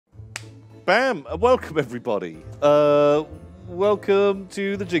Bam! Welcome, everybody. Welcome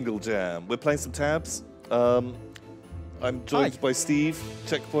to the Jingle Jam. We're playing some tabs. I'm joined by Steve,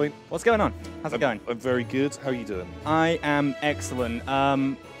 Checkpoint. What's going on? How's it going? I'm very good. How are you doing? I am excellent.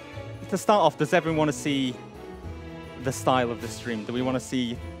 To start off, does everyone want to see the style of the stream? Do we want to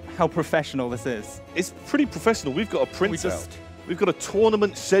see how professional this is? It's pretty professional. We've got a printout. We've got a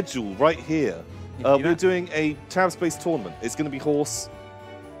tournament schedule right here. We're doing a tabs-based tournament. It's going to be horse.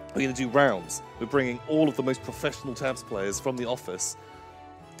 We're going to do rounds. We're bringing all of the most professional tabs players from the office,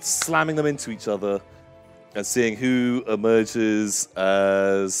 slamming them into each other, and seeing who emerges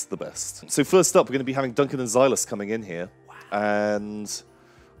as the best. So first up, we're going to be having Duncan and Xylus coming in here. Wow. And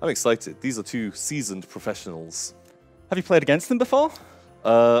I'm excited. These are two seasoned professionals. Have you played against them before?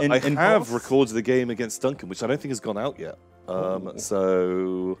 I have recorded a game against Duncan, which I don't think has gone out yet.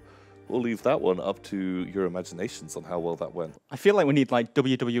 So we'll leave that one up to your imaginations on how well that went. I feel like we need like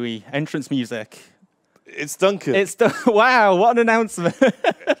WWE entrance music. It's Duncan. It's wow! What an announcement!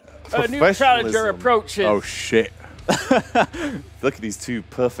 A new challenger approaches. Oh shit! Look at these two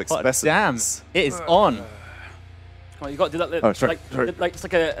perfect specimens. Damn! It is on. Oh, you got to do that. Oh, sorry. Like it's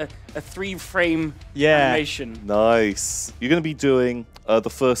like a 3-frame animation. Nice. You're going to be doing the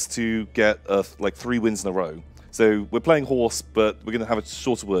first to get like 3 wins in a row. So we're playing horse, but we're going to have a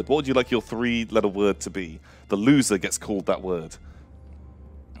shorter word. What would you like your 3-letter word to be? The loser gets called that word.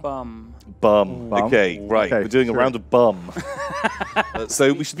 Bum. Bum. Okay, right. Okay, we're doing a round of bum.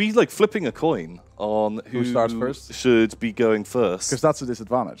 So we should be like flipping a coin on who starts first. Should be going first. Because that's a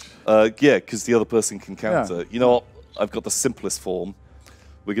disadvantage. Yeah, because the other person can counter. Yeah. You know what? I've got the simplest form.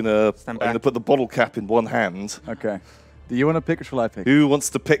 I'm gonna put the bottle cap in one hand. Okay. Do you want to pick or shall I pick? Who wants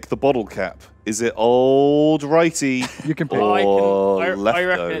to pick the bottle cap? Is it old righty? You can pick. Or I lefto?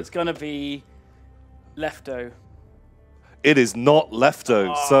 reckon it's gonna be lefto. It is not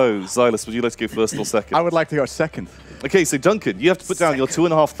lefto. So, Xylus, would you like to go first or second? I would like to go second. Okay, so Duncan, you have to put down your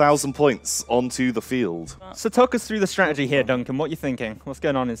 2,500 points onto the field. So talk us through the strategy here, Duncan. What are you thinking? What's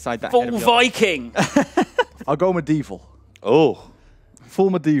going on inside that? Full head of yours? Viking. I'll go medieval. Oh.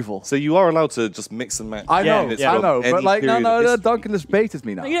 Full medieval. So you are allowed to just mix and match. I know, Yeah. I know. Any But like, period of no, history. Duncan has baited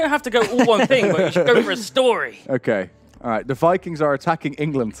me now. You don't have to go all one thing, but you should go for a story. Okay. All right. The Vikings are attacking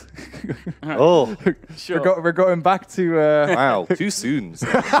England. Oh, Sure. We're going back to... wow. Too soon.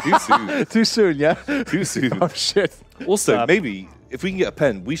 Too soon. Too soon, yeah? Too soon. Oh, shit. Also, maybe, if we can get a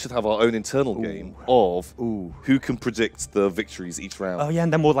pen, we should have our own internal game of who can predict the victories each round. Oh yeah,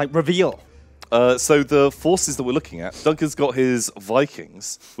 and then we'll like reveal. So the forces that we're looking at, Duncan's got his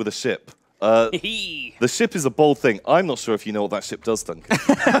Vikings with a ship. The ship is a bold thing. I'm not sure if you know what that ship does, Duncan.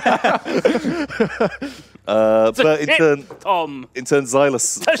 But in turn,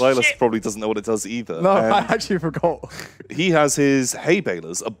 Xylus probably doesn't know what it does either. No, I actually forgot. He has his hay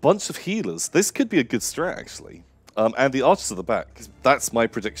balers, a bunch of healers. This could be a good strat, actually. And the archers at the back. That's my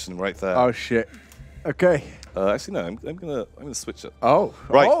prediction right there. Oh, shit. Okay. Actually, no. I'm gonna switch it. Oh.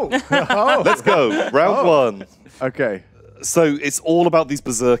 Right. Oh. Let's go. Round one. Okay. So it's all about these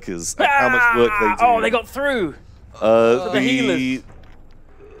berserkers and how much work they do. Oh, they got through. The healers.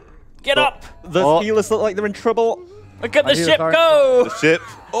 Get up. The healers look like they're in trouble. Look at the healers ship aren't- go. The ship.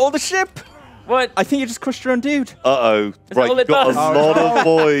 Oh, the ship! What? I think you just crushed your own dude. Uh-oh. that Right, all you've it got a does? lot of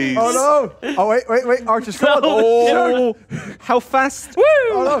boys. Oh, no. Oh, wait. Archer's gone. Oh, how fast? Woo!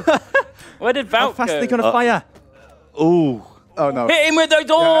 Oh, no. Where did How Valk fast go? are they going to fire? Ooh. Oh, no. Hit him with the Yeah, I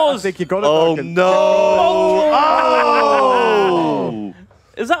doors. think you got it, Oh, Duncan. no. Oh.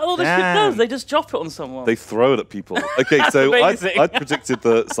 Is that all the ship Damn. does? They just drop it on someone. They throw it at people. Okay, so amazing. I predicted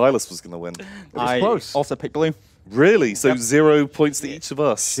that Xylus was going to win. I close. also picked blue. Really? So 0 points to each of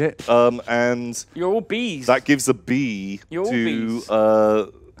us. Shit. And You're all bees. that gives a B You're all to bees.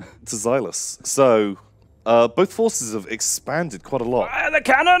 Xylus. So both forces have expanded quite a lot. The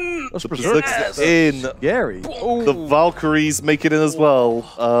cannon. That's The berserk. berserkers are in. Scary. The Valkyries make it in as well.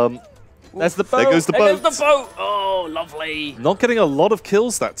 There's the boat. There goes the There boat. goes the boat. Oh, lovely. Not getting a lot of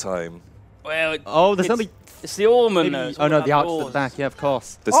kills that time. Well, Oh, there's it's, only... it's the oarman. Maybe, though. It's oh, all no, about the archers at oars. the back. Yeah, of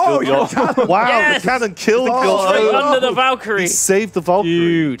course. There's still the cannon. Wow, Yes. the cannon killed Straight the under the Valkyrie. He saved the Valkyrie.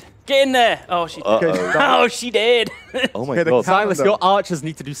 Dude. Get in there. Oh, she did. Uh-oh. Oh, she did. Oh my Okay, the god. cannon- Silas, your archers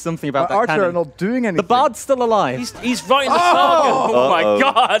need to do something about that Archer are cannon. not doing anything. The bard's still alive. He's right in the saga. Oh, my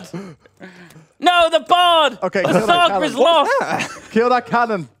God. No, the bard. Okay, The kill that saga cannon. is lost. Kill that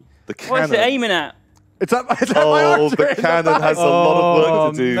cannon. The What is it cannon. aiming at? It's at my archer. Oh, the in cannon back. has a lot of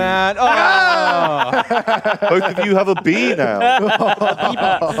work to do. Man. Oh. Both of you have a B now.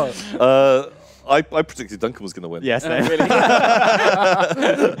 I predicted Duncan was going to win. Yes.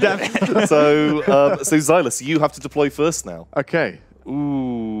 So Xylus, you have to deploy first now. Okay.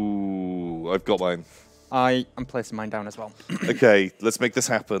 Ooh. I've got mine. I'm placing mine down as well. Okay, let's make this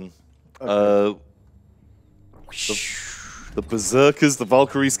happen. The Berserkers, the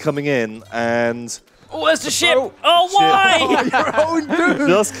Valkyries coming in, and... Oh, there's the ship! Oh, why? Your own dude.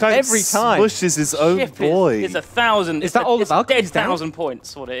 just kind Every of time. smushes his own Ship boy. is 1,000. Is that all the Valkyries It's dead down? 1,000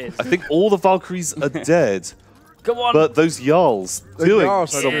 points, what it is. I think all the Valkyries are dead, Come on. but those Jarls The doing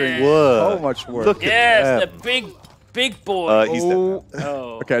Jarls are some doing work. so much work. Look yes, at the them. big boy. He's Oh,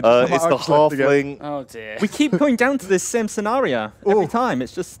 oh. Okay, it's the Archer's left again. halfling. Oh, dear. we keep going down to this same scenario every Ooh. time.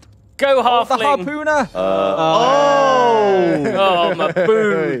 It's just Go, the halfling. harpooner. Oh! Oh, my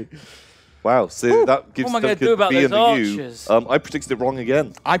boo. Hey. Wow, so that gives What am I gonna Duncan do about B those and the U. archers? I predicted it wrong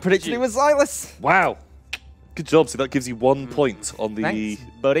again. I predicted it was Xylus. Wow. Good job. So that gives you 1 point on the... Thanks,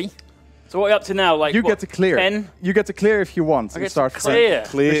 buddy. So what are you up to now? Like, You what, get to clear. 10? You get to clear if you want. I and get to start clear.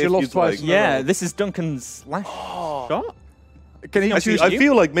 Clear Because you if lost you'd twice. like. Yeah, this is Duncan's last shot. Can he Actually, choose I you?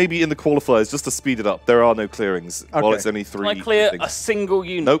 feel like maybe in the qualifiers, just to speed it up, there are no clearings. While Okay. it's only 3. Can I clear things. a single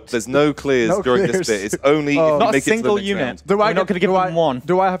unit? Nope, there's no clears No during clears. this bit. It's only Oh. if you Not a make single it to the unit. next Do We're I not going to give them one.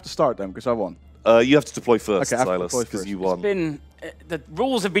 Do I have to start then? Because I won. round. You have to deploy first, Okay, I have to Silas, deploy because first. you It's won. been... the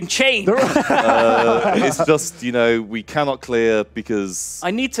rules have been changed. It's just, you know, we cannot clear because I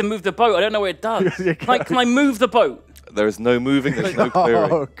need to move the boat. I don't know what it does. You Like, can I move the boat? there is no moving, there's no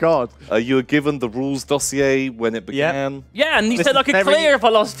clearing. Oh God! You were given the rules dossier when it began. Yeah, and you This said I is could very- clear if I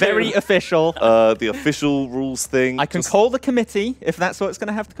lost Very two. official. The official rules thing. I can Just call the committee if that's what it's going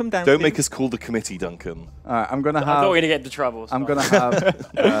to have to come down to. Don't make us call the committee, Duncan. All right, I'm gonna I thought we were have. going to get into trouble. I'm so- gonna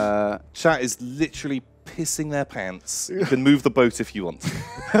have. Chat is literally pissing their pants. You can move the boat if you want to.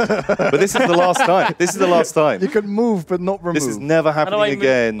 But this is the last time. This is the last time. You can move, but not remove. This is never do I happening move-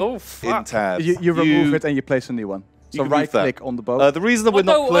 again Oh, in fuck. tabs. You remove it and you place a new one. You So can move right that. click on the boat. The reason that we're I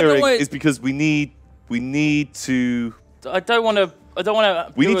not don't clearing want- is because we need to. I don't want to. I don't want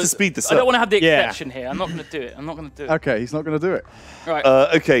to. We need to speed this I don't up. want to have the Yeah. exception here. I'm not going to do it. I'm not going to do it. Okay, he's not gonna do it. Right.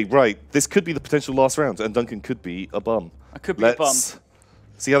 Okay, right. This could be the potential last round, and Duncan could be a bum. I could be a bum. Let's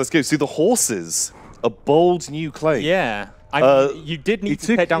see how this goes. So the horses, a bold new claim. Yeah. You did He need to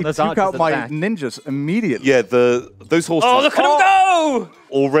took, take down he those took archers out at my the back. ninjas immediately. Yeah, those horses. Oh, look at him go!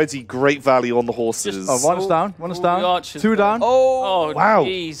 Already great value on the horses. Oh, one is down. One is all the down. archers Two down. Oh, Wow.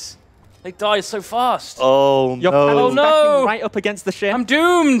 jeez. They die so fast. Oh Your no! cannon's no. backing right up against the ship. I'm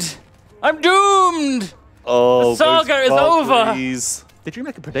doomed. I'm doomed. Oh, The saga those is over. Valkyries. Did you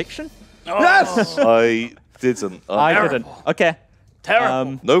make a prediction? Yes. I didn't. I Terrible. didn't. Okay.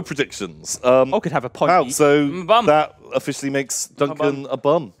 Terrible. No predictions. Could have a point. Wow, each. so Bum. that officially makes Duncan a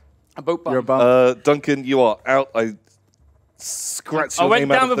bum. A boat bum. You're a bum. Duncan, you are out. I scratched I your went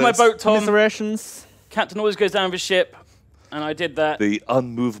name out down of with my this. boat, Tom. Commiserations. Captain always goes down with his ship, and I did that. The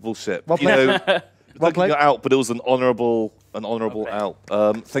unmovable ship. Well You know, Well Duncan, played. you're out, but it was an honourable Okay. out.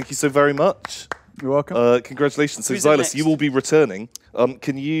 Thank you so very much. You're welcome. Congratulations. So Who's up Xylus, next? you will be returning.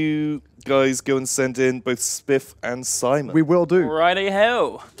 Can you guys go and send in both Spiff and Simon? We will do. Righty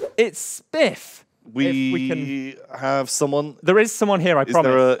ho. It's Spiff. We if we can- have someone. There is someone here, I Is promise.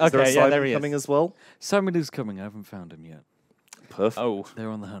 there a, is okay, there a yeah, Simon there he coming is. as well? Simon is coming. I haven't found him yet. Perfect. Oh. They're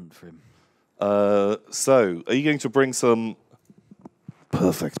on the hunt for him. So, are you going to bring some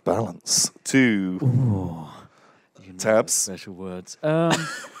perfect balance to You know, Tabs? Special words. Are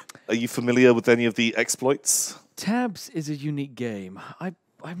you familiar with any of the exploits? Tabs is a unique game.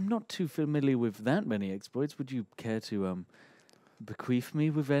 I'm not too familiar with that many exploits. Would you care to bequeath me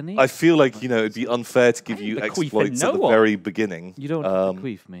with any? I feel like, you know, it'd be unfair to give I you ain't bequeathing exploits at the no one. very beginning. You don't want to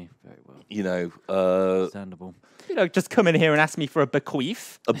bequeath me. Very well. You know, Understandable. You know, just come in here and ask me for a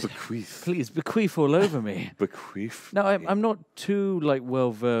bequeath. a bequeath. Please bequeath all over me. Bequeath. No, I'm not too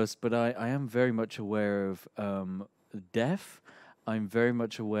well versed, but I am very much aware of death. I'm very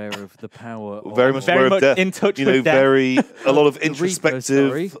much aware of the power. of Very much Very aware of much death. in touch you with know, death. a lot of The Reaper, introspective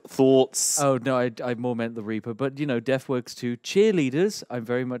sorry. thoughts. Oh no, I more meant the Reaper, but you know, death works too. Cheerleaders. I'm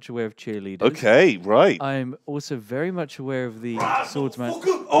very much aware of cheerleaders. Okay, right. I'm also very much aware of the swordsman.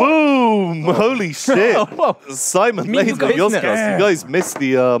 Boom! Holy shit! Whoa. Simon, Me Latham, business. Yozgas, you guys missed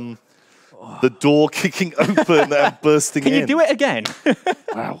the door kicking open and bursting Can in. you do it again?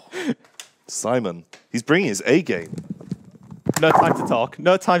 Wow. Simon, he's bringing his A game. No time to talk.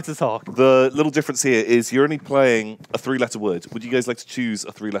 No time to talk. The little difference here is you're only playing a 3-letter word. Would you guys like to choose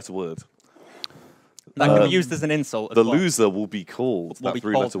a 3-letter word? That can be used as an insult. As The well. loser will be called Will that be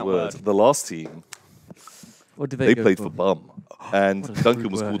called 3-letter that word. word. The last team, What did they go played for bum. And What a Duncan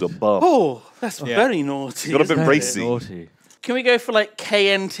rude was word. called a bum. Oh, that's Yeah. very naughty. Got a bit isn't it? racy. Naughty. Can we go for like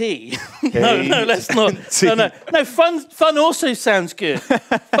KNT? No, let's not. KNT. No, fun also sounds good.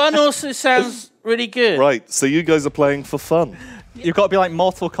 Fun also sounds really good. Right, so you guys are playing for fun. You've got to be like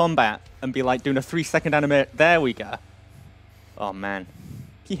Mortal Kombat and be like doing a 3-second animate. There we go. Oh, man.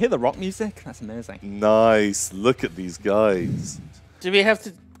 Can you hear the rock music? That's amazing. Nice. Look at these guys. Do we have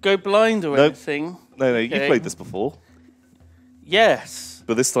to go blind or anything? No, Okay. you played this before. Yes.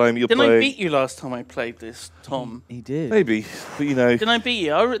 But this time you're Didn't playing... I beat you last time I played this, Tom? He did. Maybe, but you know... Didn't I beat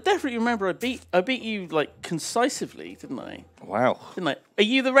you? I definitely remember I beat you, like, concisively, didn't I? Wow. Didn't I? Are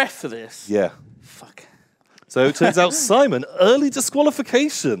you the ref for this? Yeah. Fuck. So it turns out, Simon, early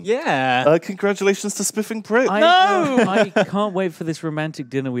disqualification. Yeah. Congratulations to Spiffing Prick. I can't wait for this romantic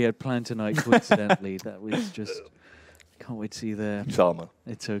dinner we had planned tonight, coincidentally. That was just... Can't wait to see you there. Charmer.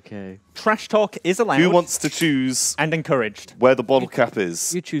 It's okay. Trash talk is allowed. Who wants to choose and encouraged? where the bottle cap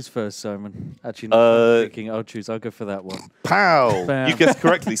is? You choose first, Simon. Actually, no, thinking I'll choose. I'll go for that one. Pow! Bam. You guessed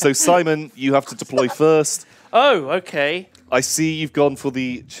correctly. So, Simon, you have to deploy first. Oh, okay. I see you've gone for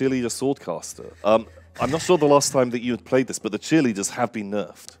the cheerleader swordcaster. I'm not sure the last time that you had played this, but the cheerleaders have been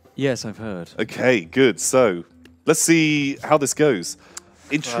nerfed. Yes, I've heard. Okay, good. So, let's see how this goes.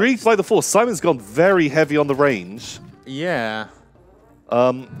 Intrigued by the force, Simon's gone very heavy on the range. Yeah.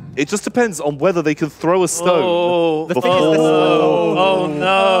 It just depends on whether they can throw a stone. Oh, The thing is this- oh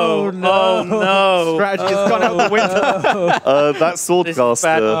no. Oh no. Strategy has gone out the window. That This is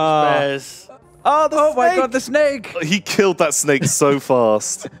bad swordcaster, bears. Oh, the Oh my god, the snake! he killed that snake so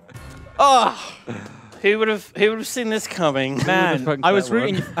fast. Who would have seen this coming? Man, fuck I was that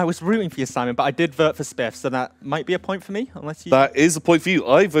one? rooting for you, Simon, but I did vote for Spiff, so that might be a point for me, unless you. That is a point for you.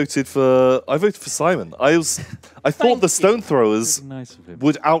 I voted for Simon. I thought the stone throwers Nice of him.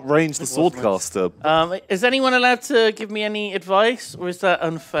 would outrange the swordcaster. Is anyone allowed to give me any advice, or is that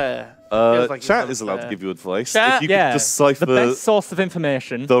unfair? Feels like it's Chat is allowed to unfair. give you advice. Chat? If you Yeah, could decipher the best source of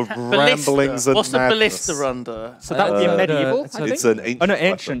information. the Ballista. ramblings and What's the madness. ballista under? So that would be a medieval, it's I a- think? It's an ancient. Oh no, weapon.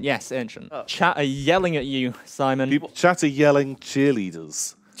 ancient. Yes, ancient. Chat are yelling at you, Simon. People chat are yelling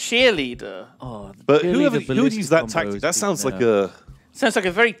cheerleaders. Cheerleader. Oh, But really, who the would ballistic use that combo tactic? has That been, sounds like a Sounds like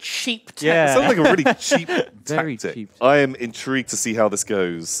a very cheap tactic. Yeah. sounds like a really cheap Very tactic. cheap. I am intrigued to see how this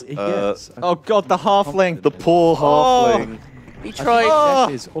goes. Yes. Oh god, the halfling. The poor halfling. We tried.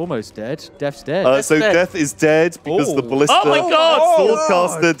 Death is almost dead. Death's dead. So dead. Death is dead because the Oh. ballista. Oh my God!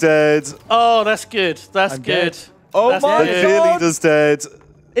 Swordcaster dead. Oh, that's good. That's I'm good. dead. Oh That's my The good. God. cheerleader's dead.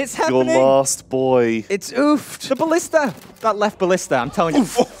 It's Your happening. last boy. It's oofed. The ballista. That left ballista. I'm telling you.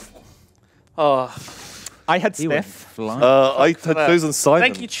 Oh, I had He went Spiff. flying. I had that. chosen Simon.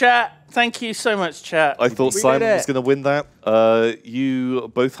 thank you, chat. Thank you so much, chat. I thought We Simon did was it. going to win that.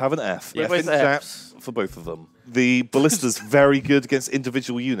 You both have an F. We're F both in chat Fs. for both of them. The ballista's very good against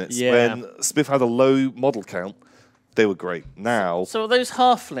individual units. Yeah. When Spiff had a low model count, they were great. Now So are those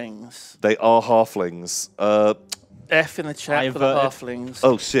halflings? they are halflings. F in the chat I for the voted. halflings.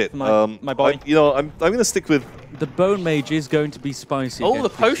 Oh shit! My boy. I'm going to stick with. The bone mage is going to be spicy. Oh,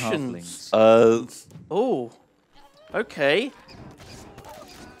 the against these potions. halflings. Oh, okay.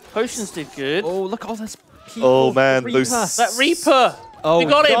 Potions did good. Oh, look at all this people. Oh man, Reaper. those. That Reaper. Oh, we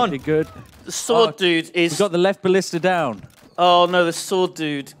got it's him. pretty good. The sword Oh, dude We is. got the left ballista down. Oh no, the sword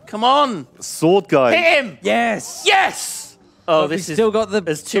dude. Come on, Sword guy. hit him. Yes. Yes. Oh, We this is still got the.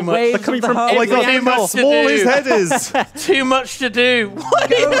 there's too the much. waves They're coming of the from Oh my every god, Too how much to small do. his head is! too much to do.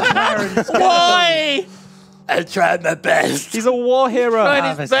 Why? I tried my best. He's a war hero.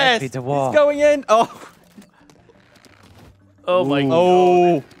 Tried his best. Going in. Oh. Oh my god.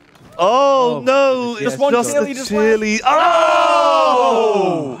 Oh. Oh no, Yes. it's One just the cheerleader's cheerleader.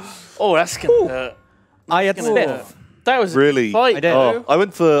 Oh! Oh, that's gonna hurt. I had Gonna Spiff. hurt. That was a Really? good fight. I did. Oh, I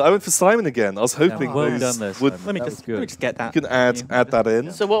went for Simon again. I was hoping well those done there, would. Simon. Let me That just was good. get that. You can add that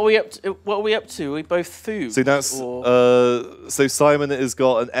in. So what are we up to? What are we up to? We both through. So that's Or so Simon has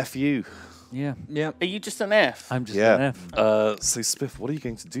got an FU. Yeah. Yeah. are you just an F? I'm just Yeah. an F. So Spiff, what are you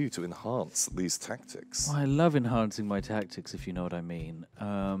going to do to enhance these tactics? Well, I love enhancing my tactics, if you know what I mean.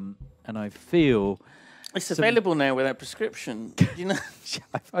 And I feel It's available now without prescription. You know.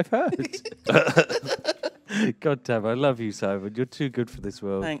 I've heard. God damn, I love you, Simon. You're too good for this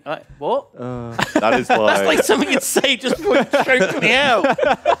world. What? That is why. That's like something you'd say just before you choke me out.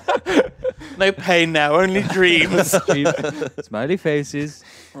 No pain now, only dreams. Smiley faces.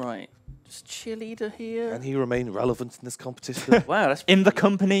 Right. Just cheerleader here. Can he remain relevant in this competition? Wow, that's. In the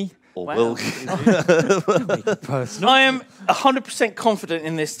company. Or Wow. will Personal. I am 100% confident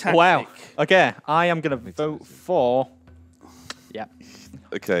in this tactic. Wow. Okay, I am gonna vote for. Yeah.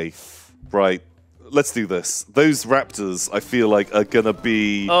 Okay, right. Let's do this. Those raptors, I feel like, are gonna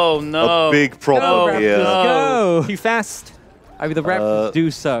be Oh no. a big problem No, here. Raptors, Go! Too fast. I mean, the Raptors do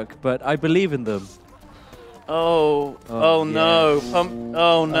suck, but I believe in them. Oh no.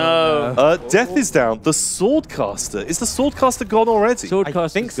 Oh no. Death is down. The Swordcaster. Is the Swordcaster gone already? I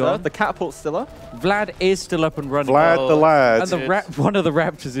Swordcaster's think so. gone. The catapult's still up. Vlad is still up and running. Vlad the lad. And the one of the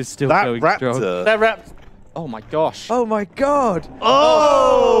raptors is still That going strong. raptor. That rap. Oh my gosh. Oh my god!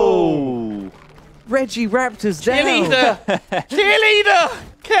 Oh! Reggie Raptor's down! Cheerleader! Cheerleader!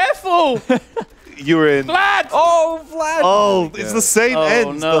 Careful! You're in. Vlad! Oh, Vlad! Oh, it's the same Oh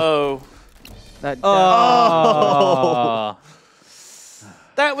end. no. Oh.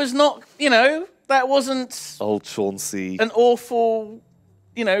 That was not, that wasn't Old Chauncey. an awful,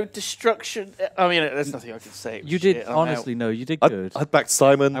 destruction. I mean, there's nothing I can say. It was You did, shit. I'm honestly, out. no, you did good. I'd back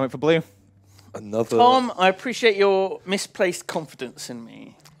Simon. I went for blue. Another. Tom, I appreciate your misplaced confidence in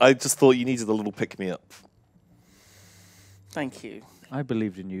me. I just thought you needed a little pick me up. Thank you. I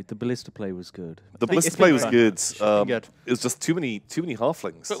believed in you. The ballista play was good. The think ballista it's play been was fun. good. been good. It was just too many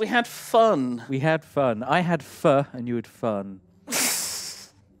halflings. But we had fun. We had fun. I had fur and you had fun.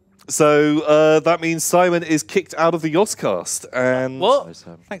 So that means Simon is kicked out of the Yogscast. And What? Nice,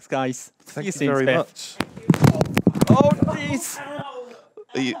 Sam. Thanks, guys. Thank See you soon, very Spiff. much. Oh, jeez.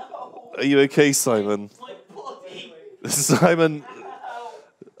 Are you okay, Simon? Simon,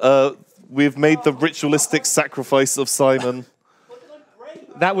 we've made the ritualistic sacrifice of Simon.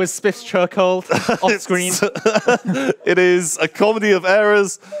 That was Spiff's chokehold off screen. It is a comedy of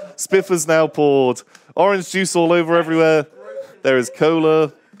errors. Spiff has now poured orange juice all over everywhere. There is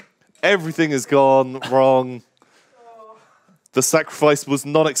cola. Everything has gone wrong. The sacrifice was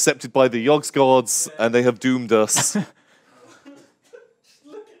not accepted by the Yogs gods, and they have doomed us.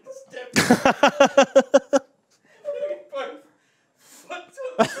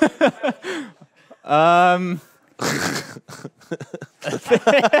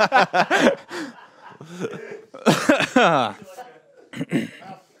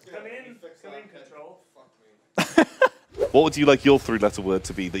 What would you like your three-letter word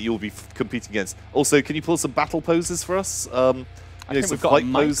to be that you'll be competing against? Also, can you pull some battle poses for us? think Some we've got a fight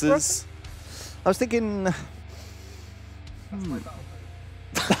mic for poses. I was thinking.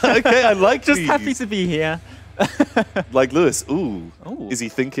 Okay, I like Just these. happy to be here. Like Lewis. Ooh. Ooh. Is he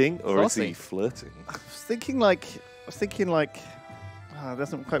thinking or is he Saucy. flirting? I was thinking like. It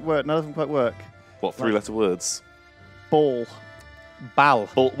doesn't quite work. None of them quite work. What three-letter words? Ball. Bal.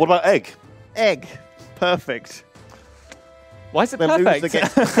 Well, what about egg? Egg. Perfect. Why is it The loser perfect?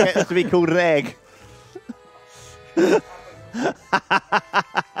 gets to be called an egg.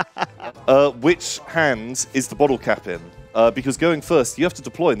 Which hand is the bottle cap in? Because going first, you have to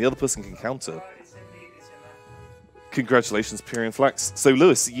deploy and the other person can counter. Congratulations, Pyrian Flax. So,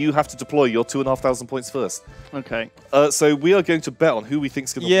 Lewis, you have to deploy your 2,500 points first. Okay. So we are going to bet on who we think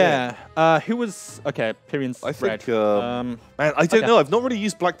is going to win. Yeah. Who was... Okay, Pyrian's I think, red. man, I don't okay. know. I've not really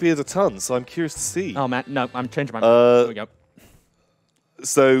used Blackbeard a ton, so I'm curious to see. Oh, man. No, I'm changing my mind. Here we go.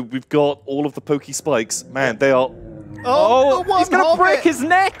 So we've got all of the pokey spikes. Man, they are... Oh, one he's going to hobbit! break his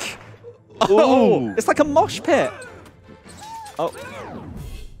neck! Ooh. It's like a mosh pit. Oh.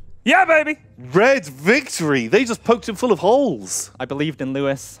 Yeah, baby. Red victory! They just poked him full of holes. I believed in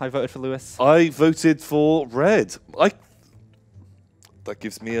Lewis. I voted for Lewis. I voted for red. That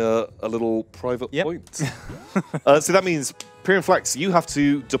gives me a little private Yep. point. So that means, Pyrian Flax, you have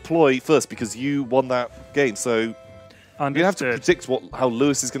to deploy first because you won that game. So you have to Understood. predict how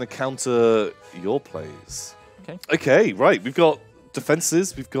Lewis is going to counter your plays. Okay. Okay, right. We've got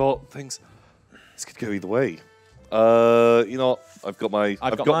defenses. We've got things. This could go either way. You know what? I've got my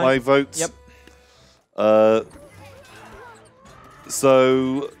mine. votes. Yep.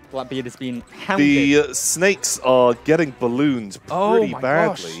 So Blackbeard has been hounded. the snakes are getting ballooned pretty my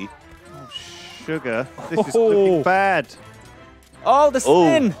badly. Sugar. This is looking bad. Oh, the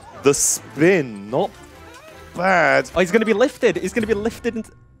spin! Oh, the spin, not bad. Oh, he's going to be lifted. He's going to be lifted.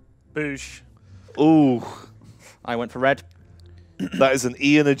 Boosh. Ooh, I went for red. that is an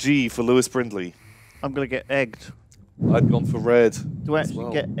E and a G for Lewis Brindley. I'm going to get egged. I'd gone for red. Do I as actually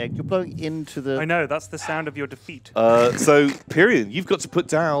well. get egged? You're blowing into the... I know, that's the sound of your defeat. So, Pyrian, you've got to put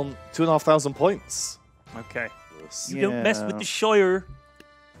down 2,500 points. Okay. Yes. You don't mess with the Shire,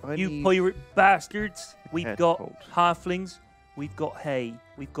 I you need- pirate bastards. We've got Catapult. halflings, we've got hay,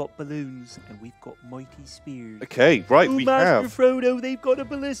 we've got balloons, and we've got mighty spears. Okay, right, Ooh, we Master have. Frodo, they've got a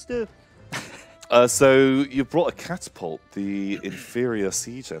ballista. So, you brought a catapult, the inferior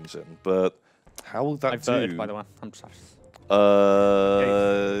siege engine, but how will that I do? voted, by the way. I'm sorry.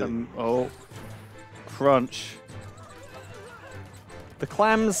 oh. Crunch. The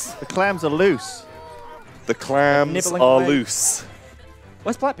clams. The clams are loose. the clams nibbling are away. loose.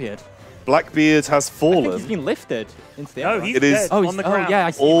 Where's Blackbeard? Blackbeard has I think fallen. he's been lifted into the No, air. he's It is- dead Oh, on the ground. yeah,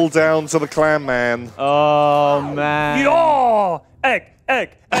 I see. All down to the clan man. Oh, man. Yo! Egg!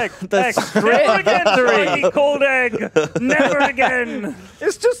 The egg. strip Never again, victory. Spiny Cold Egg! Never again!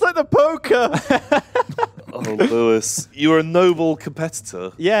 It's just like the poker. Oh, Lewis, you are a noble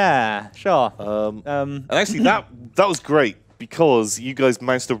competitor. Yeah, sure. And actually, that was great because you guys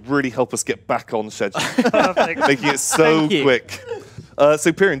managed to really help us get back on schedule, Perfect. making it so Thank you. quick.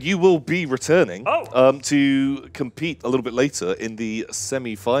 So, Piran, you will be returning Oh. to compete a little bit later in the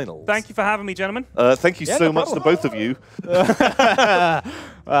semi-finals. Thank you for having me, gentlemen. Thank you Yeah, so no much to problem. both of you.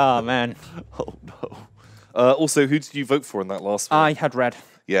 Oh, man. Oh no. Also, who did you vote for in that last one? I had red.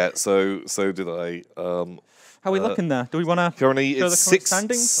 Yeah, so did I. How are we looking there? Do we want to... Currently, Show it's the current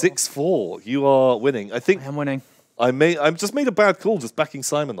standings, or- 6-4. You are winning. I think I am winning. I've just made a bad call, just backing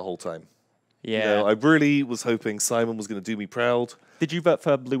Simon the whole time. Yeah. You know, I really was hoping Simon was going to do me proud. Did you vote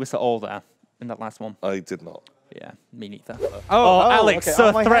for Lewis at all there in that last one? I did not. Yeah, me neither. Oh, Alex, okay. so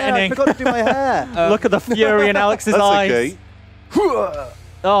Oh, my hair. threatening. I forgot to do my hair. Look at the fury in Alex's That's eyes. okay. Oh,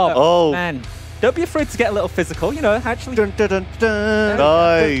 Oh. man. Don't be afraid to get a little physical, you know, actually. Dun, dun, dun, dun.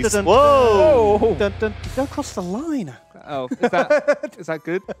 Nice. Dun, dun, Whoa. dun, dun, dun. Don't cross the line. Oh, is that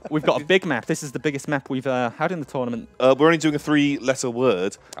good? We've got a big map. This is the biggest map we've had in the tournament. We're only doing a 3-letter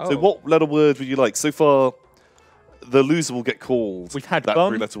word. So Oh. what letter word would you like? So far, the loser will get called. We've had that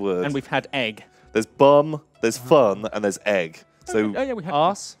bum 3-letter word. and we've had egg. There's bum, there's fun, and there's egg. So Oh, yeah, we had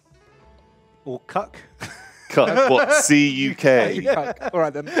Arse. Or cuck. cuck, what? C-U-K. All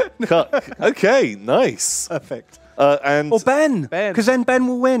right then. Cuck. Okay, nice. Perfect. And Or Ben. Ben. Because then Ben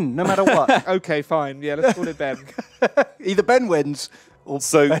will win, no matter what. Okay, fine. Yeah, let's call it Ben. Either Ben wins, or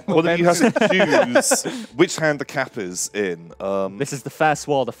so one of you has Ben. to choose which hand the cap is in. This is the first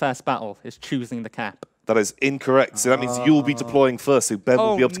war, the first battle, is choosing the cap. That is incorrect. So that means you'll be deploying first, so Ben will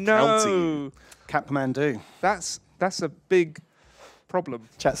Oh be able to counter you. no, Cap Commando. that's a big problem.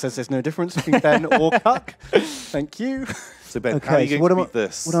 Chat says there's no difference between Ben or cuck. Thank you. So Ben, how are you going what to am I, beat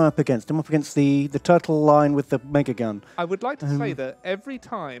this? what am I up against? I'm up against the turtle line with the mega gun. I would like to say that every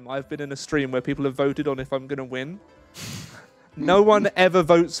time I've been in a stream where people have voted on if I'm going to win, no one ever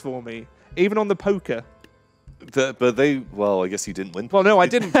votes for me, even on the poker. But well, I guess you didn't win. Well, no, I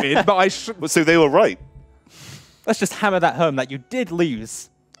didn't win, but I should. So they were right. Let's just hammer that home that you did lose.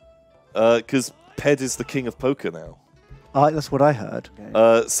 Because Ped is the king of poker now. That's what I heard.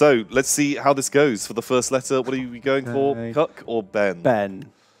 So let's see how this goes. For the first letter, what are you going for? Okay. Cuck or Ben? Ben.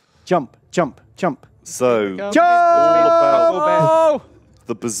 Jump, jump, jump. So Go. Jump! all about Oh!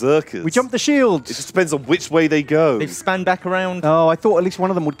 the berserkers. We jumped the It shields. just depends on which way they go. They've spanned back around. Oh, I thought at least one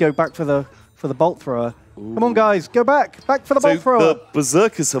of them would go back for the bolt thrower. Come on, guys, go back for the So bolt thrower. the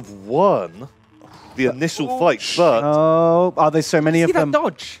berserkers have won the initial fight, but Oh, there's so many See of that them.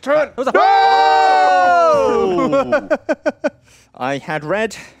 dodge? Turn. It was a- Oh! I had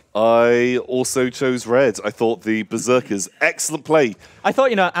red. I also chose red. I thought the berserkers excellent play, I thought,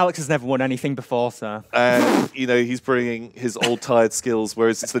 Alex has never won anything before, so. and he's bringing his old tired skills,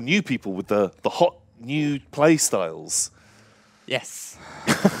 whereas it's the new people with the hot new play styles. Yes.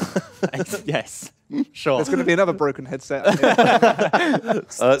 Yes. Sure. There's going to be another broken headset.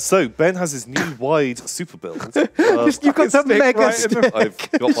 So Ben has his new wide super build. You've got that stick mega right in the- stick.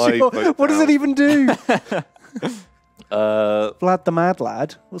 I've got my. Sure. vote What does now. it even do? Uh, Vlad the Mad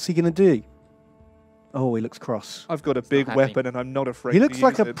Lad. What's he going to do? Oh, he looks cross. I've got a big happy. weapon and I'm not afraid. He to looks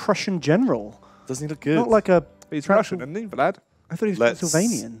like use a it. Prussian general. doesn't he look good? Not like a... He's Russian, isn't he, Vlad? I thought he was Let's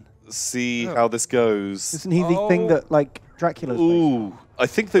Pennsylvanian. see how this goes. Isn't he the thing that, like, Dracula's based on? Ooh, I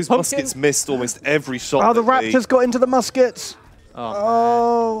think those Pumpkin? muskets missed almost every shot. Oh, the that they- raptors got into the muskets. Oh.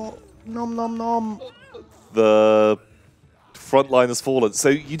 Oh, nom nom nom. The front line has fallen. So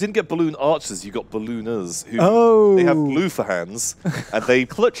you didn't get balloon archers, you got ballooners who they have Oh. blue for hands, and they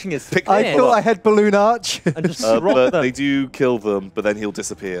Clutching his Pick I them thought up. I had balloon arch. and just drop but them. they do kill them, but then he'll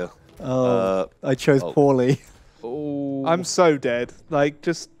disappear. I chose oh. poorly. Oh. I'm so dead. Like,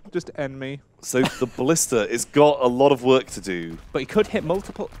 just end me. So the ballista has got a lot of work to do. But he could hit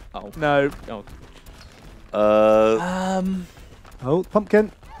multiple. Oh. No. Oh. Oh,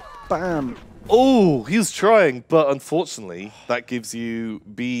 pumpkin. Bam. Oh, he was trying, but unfortunately, that gives you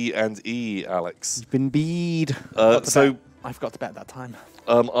B and E, Alex. You've been bead. So I forgot to bet that time.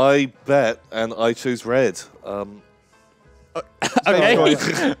 I bet, and I chose red. Okay.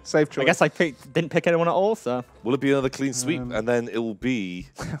 Choice. Safe choice. I guess I didn't pick anyone at all, so. Will it be another clean sweep? And then it will be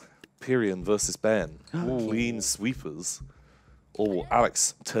Pyrian versus Ben. Clean sweepers. Oh,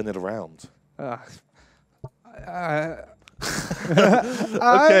 Alex, turn it around.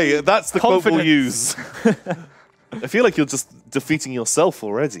 Okay, that's the quote we'll Confidence. use. I feel like you're just defeating yourself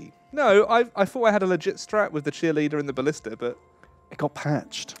already. No, I thought I had a legit strat with the cheerleader and the ballista, but It got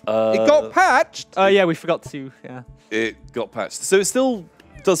patched. it got patched. Oh yeah, we forgot to. Yeah. It got patched. So it still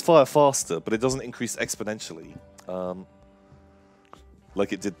does fire faster, but it doesn't increase exponentially.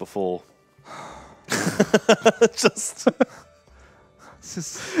 Like it did before. Just...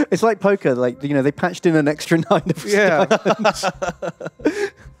 It's like poker. Like, you know, they patched in an extra 9 of Yeah.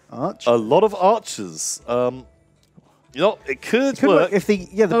 Arch. A lot of archers. You know, it could Could work, work if the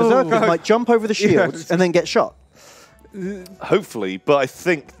berserkers might jump over the shields and then get shot. hopefully, but I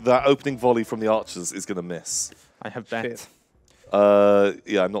think that opening volley from the archers is going to miss. I have bet. Shit.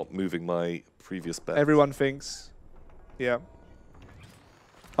 Yeah, I'm not moving my previous bet. Everyone thinks. Yeah.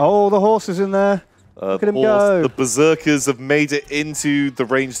 Oh, the horse is in there. Look at him go. The berserkers have made it into the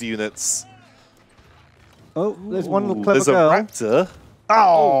ranged units. Oh, there's one little Ooh, clever there's a girl. raptor.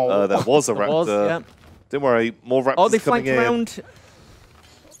 Oh! There was a There raptor. was, yeah. Don't worry, more raptors Oh, they coming flanked in. around.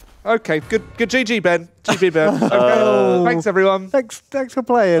 Okay, good GG, Ben. GG, Ben. Okay. Thanks, everyone. Thanks for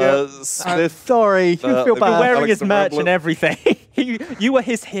playing. Smith, Sorry, you feel you're bad. Wearing Alex his the merch Rebel. and everything. You were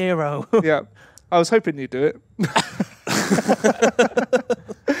his hero. Yeah. I was hoping you'd do it.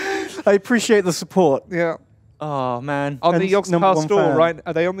 I appreciate the support. Yeah. Oh man. On the Ben's number Yogscast one store, fan. right?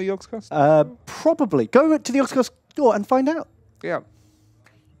 Are they on the Yogscast? Probably. Go to the Oxcast store and find out. Yeah.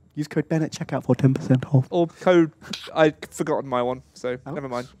 Use code Ben at checkout for 10% off. Or code. I'd forgotten my one, so never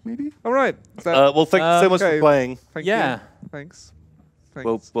mind. Maybe? All right. well, thank you so much Okay. for playing. Thank Yeah. you. Thanks.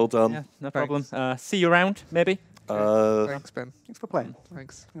 Thanks. Well done. Yeah, no problem. See you around, maybe. Thanks, Ben. Thanks for playing.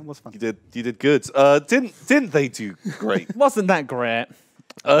 Thanks. It was fun. You did good. Didn't they do great? Wasn't that great?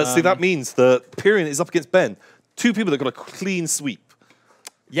 See, that means that Pyrian is up against Ben. Two people that got a clean sweep.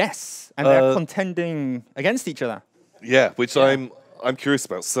 Yes, and they're contending against each other. Yeah, which I'm curious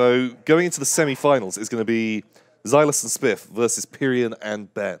about. So going into the semi-finals is going to be Xylus and Spiff versus Pyrian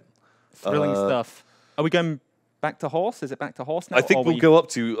and Ben. Thrilling stuff. Are we going back to horse? Is it back to horse now? I think or we'll go up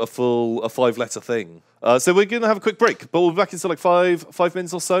to a 5-letter thing. So we're going to have a quick break, but we'll be back into like five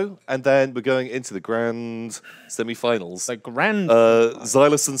minutes or so, and then we're going into the grand semi-finals. The grand.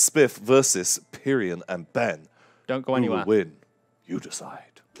 Xylus and Spiff versus Pyrian and Ben. Don't go Who anywhere. will win? You decide.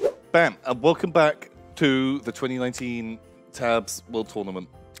 Bam, and welcome back to the 2019 Tabs World Tournament.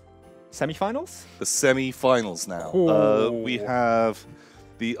 Semi-finals? The semi-finals now. We have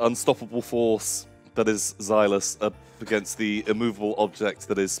the unstoppable force that is Xylus up against the immovable object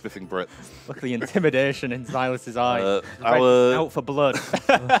that is Spiffing Brit. Look at the intimidation in Xylus's eyes. our- Out for blood.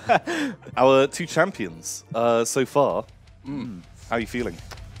 Our two champions so far. How are you feeling?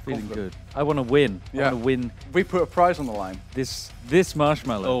 Feeling good. I want to win. Yeah. I want to win We put a prize on the line. this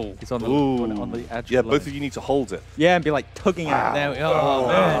marshmallow. Oh. It's on the Ooh. on the actual Yeah, line. both of you need to hold it. Yeah, and be like tugging at it. There we go. Oh,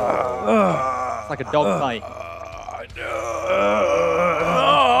 man. It's like a dog fight.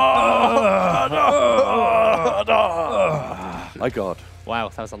 My God. Wow,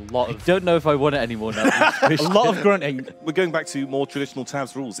 that was a lot I of don't know if I want it anymore now. a lot of grunting. We're going back to more traditional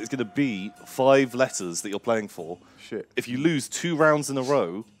Tabs rules. It's going to be 5 letters that you're playing for. Shit. If you lose 2 rounds in a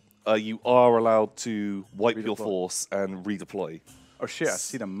row, you are allowed to wipe your Redeploy. force and redeploy. Oh shit! I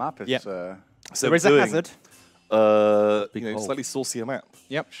see the map. It's Yep. So There is a doing, hazard. Big hole. slightly saucier map.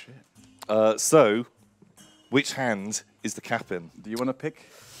 Yep. So, which hand is the cap in? Do you want to pick?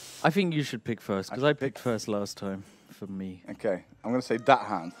 I think you should pick first because I I should pick. picked first last time for me. Okay, I'm gonna say that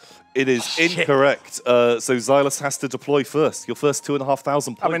hand. It is incorrect. So Xylus has to deploy first. Your first 2,500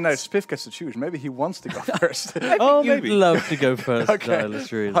 points. I mean, no, Spiff gets to choose. Maybe he wants to go first. Oh, maybe. you'd love to go first, Okay.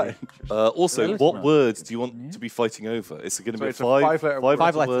 Silas, really. Fine. Also, Xylus what round. words do you want to be fighting over? Is it going to So be a it's a five-letter word.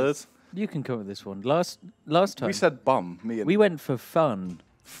 Five letter word? letters. You can come with this one. Last time We said bum. Me and we went for fun.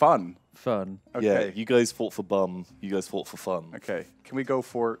 fun. Fun. Okay. Yeah, you guys fought for bum. You guys fought for fun. Okay. Can we go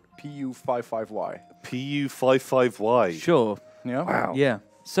for PU55Y? PU55Y. Sure. Yeah. Wow. Yeah.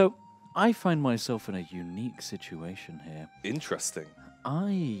 So I find myself in a unique situation here. Interesting.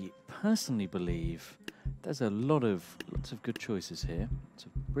 I personally believe there's lots of good choices here. Lots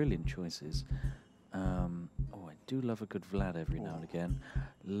of brilliant choices. I do love a good Vlad every now and again.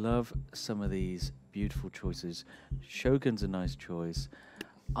 Love some of these beautiful choices. Shogun's a nice choice.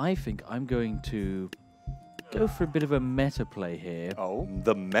 I think I'm going to go for a bit of a meta play here. Oh.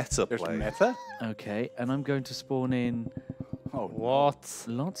 The meta There's play. meta. Okay, and I'm going to spawn in Oh. What?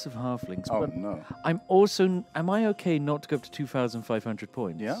 lots of halflings. Oh but no. I'm also. Am I okay not to go up to 2,500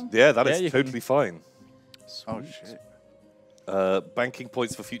 points? Yeah. Yeah, that Yeah, is you can- totally fine. Oh shit. Banking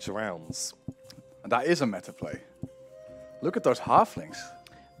points for future rounds. That is a meta play. Look at those halflings.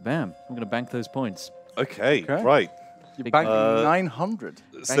 Bam! I'm going to bank those points. Okay, Okay. right. You're Big- banking 900.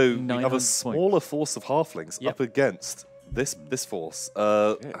 So we have 900 a points. smaller force of halflings Yep. up against this force.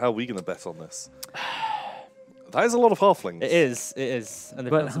 How are we going to bet on this? That is a lot of halflings. It is. And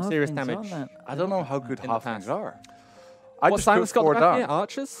they've done some serious halflings damage. aren't that- I don't know how good In the halflings past. are. I What just Simon's put got 4 back down. here?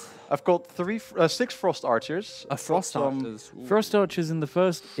 Archers? I've got 6 frost archers. A frost some- archers. Ooh. Frost archers in the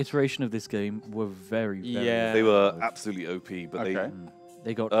first iteration of this game were very, very Yeah. They were good. absolutely OP, but Okay.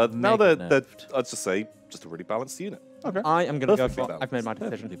 They got now mega they're nerfed. I'd just say just a really balanced unit. I am going to go Perfectly for. I've made my decision.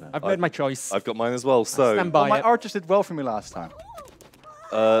 Perfectly balanced. I've made my choice. I've got mine as well. So stand Well, by my it. archers did well for me last time.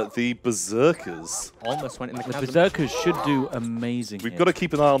 the berserkers. Almost went in the The chasm. berserkers should do amazing. We've here. got to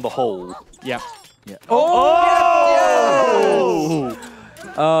keep an eye on the hole. Yeah. Yeah. Oh!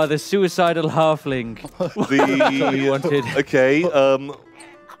 Oh, the suicidal halfling. The wanted. okay.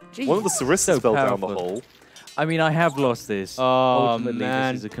 One of the Saristas So fell down the powerful. hole. I mean, I have lost this. Oh, Ultimately,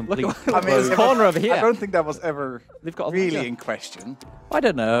 man. this is a Look complete. at I mean, this corner over here. I don't think that was ever They've got a really lot in question. I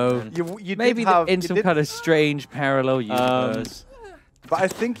don't know. You Maybe did have, in you some did- kind of strange parallel universe. But I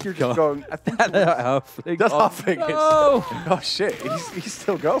think you're just going. I think That halfling. that Oh, halfling is. no. Oh shit! He's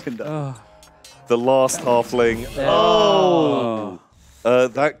still going though. Oh. The last halfling. Oh.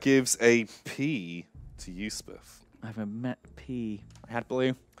 That gives a P to you, Spiff. I have a Matt P. I had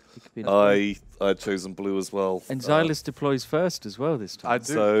blue. It could be I'd chosen blue as well. and Xylus deploys first as well this time. I do.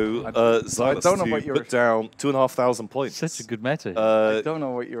 So I do. Xylus don't know to what you're- put down 2,500 points. Such a good meta. I don't know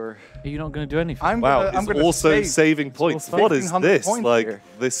what you're. Are you not going to do anything? I'm Wow, gonna, I'm it's gonna also save. saving points. fun. What is 1,500 this? points Like here.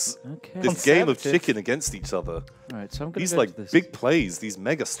 this Okay. this game of Conservative. chicken against each other. All right, so I'm going These to go like to this. big plays, these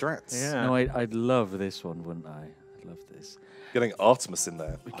mega strats. Yeah. No, I'd love this one, wouldn't I? I'd love this. Getting Artemis in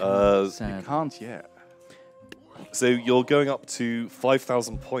there. Sad. Can't yet. So you're going up to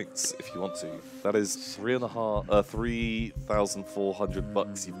 5,000 points if you want to. That is 3,400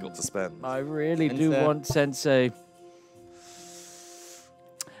 bucks you've got to spend. I really do Sensei. want Sensei.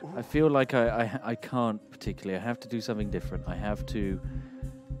 I feel like I can't particularly. I have to do something different. I have to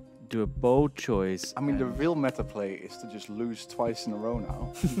do a bold choice. I mean, the and- real meta play is to just lose twice in a row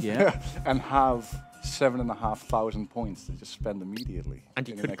now, yeah. and have 7,500 points to just spend immediately. And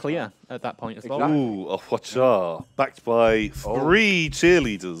you in the could next clear round. at that point as well. Exactly. Ooh, a Hwachar, backed by 3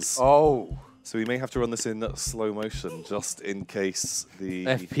 cheerleaders. Oh, So we may have to run this in slow motion just in case the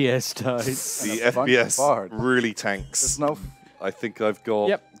FPS dies. the And a bunch of FPS bard. really there's tanks. no. I think I've got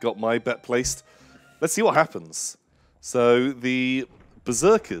Yep. got my bet placed. Let's see what happens. So the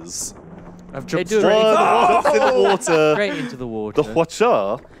berserkers They do one jumps in the water. straight into the water. The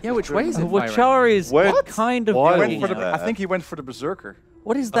Hwachar Yeah, which way is it? Wachar is What? kind of Why going. would For the, Yeah. I think he went for the berserker.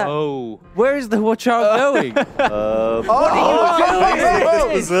 What is that? Oh. Where is the Wachar going?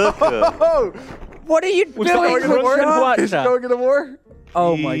 Berserker. Oh, What are you doing, going in the war? Wachar? he's going in the war.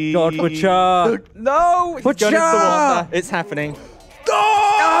 Oh my God, Wachar! No! He's going into the Wachar! water. It's happening.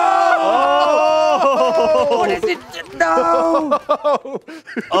 Oh! What is it? No!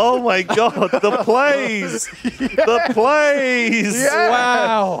 Oh my god, the plays! The plays!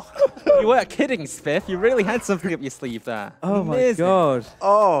 Wow. You weren't kidding, Spiff. You really had something up your sleeve there. Oh my Amazing. God!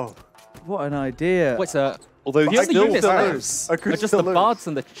 Oh, What an idea! What's a... Although The he only still units has. I could Just still the lose. bards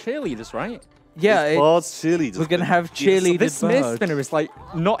and the cheerleaders, right? yeah, it- Bards cheerleaders. we're gonna have So cheerleaders. this Smith spinner is like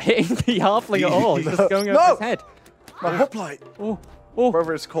not hitting the halfling at all. He's just going over No. his head. My hoplite, Oh,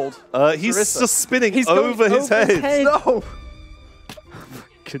 whatever it's called. He's Sarissa. just spinning He's going over his head. No.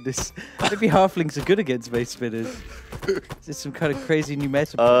 Goodness, maybe halflings are good against base spinners. Is this some kind of crazy new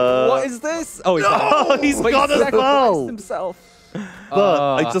meta? what is this? Oh, he's Oh, he's But got as sacrificed well. himself.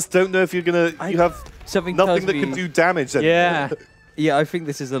 But I just don't know if you're gonna. You have Something nothing tells that me- can do damage. Anymore. Yeah. Yeah, I think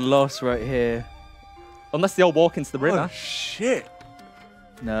this is a loss right here. Unless they all walk into the river. Oh shit.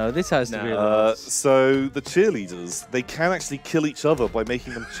 No, this has to be a No. loss. So the cheerleaders, they can actually kill each other by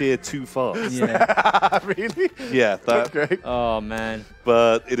making them cheer too fast. Yeah, Really? Yeah, that. Okay. Oh, man.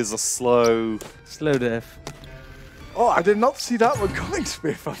 But it is a slow. slow death. Oh, I did not see that one coming,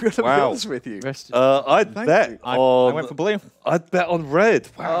 Smith. I'm going to be Wow. honest with you. Rest I'd Thank bet you. I on. went for blue. I'd bet on red.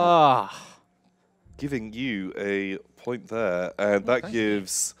 Wow. Ah. Giving you a point there, and that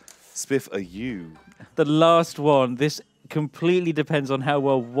gives Spiff a U. the last one. This completely depends on how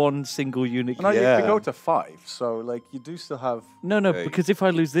well one single unit. No, Yeah. you go to 5, so like you do still have. No, Okay. because if I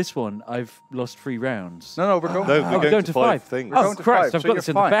lose this one, I've lost 3 rounds. No, we're going. No, to we're we're five. going to 5 things. We're Oh going to Christ! 5, I've so got you're this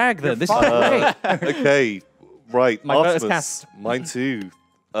in the fine. bag then. You're This fine. is great. Okay, right. My vote is Artemis, cast. mine too.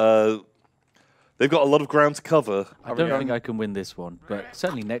 They've got a lot of ground to cover. I don't think I can win this one, but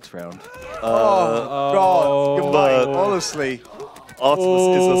certainly next round. Oh, God. You're but- right, honestly.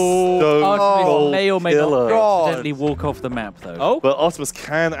 Artemis is a stone Artemis cold may or may killer. not God. accidentally walk off the map, though. Oh? But Artemis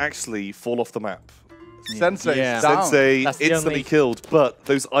can actually fall off the map. Sensei Yeah. down. Sensei That's the instantly only- killed, but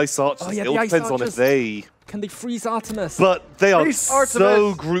those ice archers, Oh, yeah, it all the ice depends on if archers. they Can they freeze Artemis? But they are Freeze so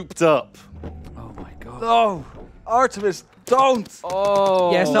Artemis. grouped up. Oh my god. No! Artemis, don't!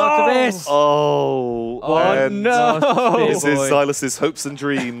 Oh. Yes, Artemis! Oh, and no. this is Silas's hopes and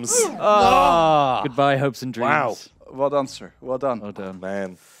dreams. Goodbye, hopes and dreams. Wow. Well done, sir. Well done. Well done.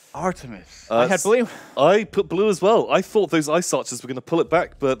 Man. Artemis. I had blue. I put blue as well. I thought those ice archers were going to pull it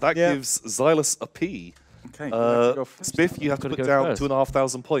back, but that Yeah. gives Silas a P. Okay, you have to go first. Spiff, you have to Gotta put go down first.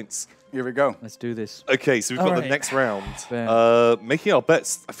 2,500 points. Here we go. Let's do this. Okay, so we've got the Alright. next round. Bam. Making our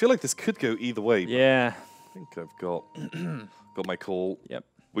bets. I feel like this could go either way. but Yeah. I think I've got got my call. Yep.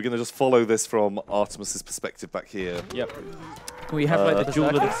 We're going to just follow this from Artemis's perspective back here. Yep. Can we have like the Duel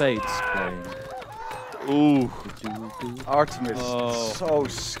of the Fates playing? Ooh. Artemis. Oh. So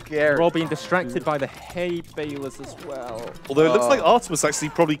scary. We're all being distracted by the hay balers as well. Although it looks like Artemis actually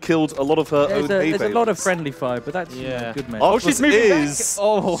probably killed a lot of her own hay There's a lot of balers. friendly fire, but that's Yeah. a good match. Artemis is...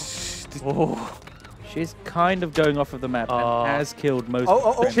 Oh. She's kind of going off of the map and has killed most Oh, of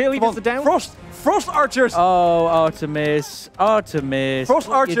oh, the oh. friendly. Cheerleaders Come on. are down. Frost archers! Oh, Artemis. Artemis. Frost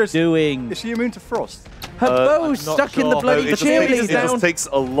what are you archers. doing? Is she immune to frost? Her bow's I'm not stuck in the sure. bloody it just, cheerleaders it down. just takes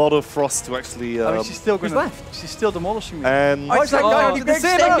a lot of frost to actually... I mean, she's still who's gonna, left? She's still demolishing me. and Oh, it's that guy Oh, with the big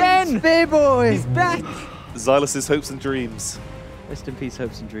Spear stick. again! Spear boy! He's back. Silas's hopes and dreams. Rest in peace,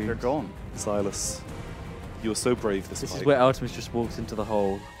 hopes and dreams. They're gone. Silas, you were so brave this This fight. is where Artemis just walks into the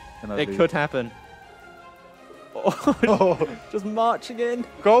hole. And I It lose. could happen. Oh, just marching in.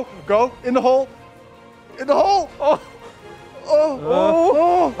 Go, go, in the hole. In the hole. Oh.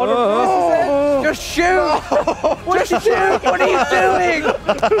 Just shoot! Just shoot! What are you doing?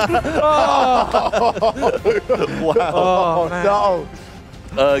 Oh,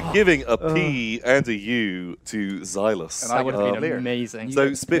 no. Giving a P and a U to Silas. And I That would have been clear. amazing.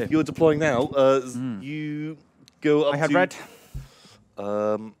 So, Spiff, you're deploying now. You go up I had to... red.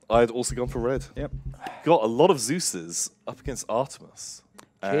 I'd also gone for red. Yep. Got a lot of Zeuses up against Artemis.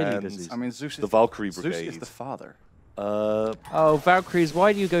 Cheerleaders And is- I mean, Zeus is the Valkyrie Zeus Brigade. is the father. Oh, Valkyries,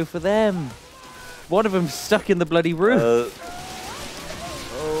 why do you go for them? One of them's stuck in the bloody roof.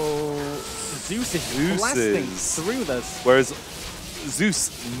 Zeus is Zeus blasting is- through this. Whereas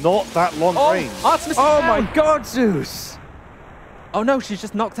Zeus, not that long range. Artemis is Oh down. my god, Zeus! Oh no, she's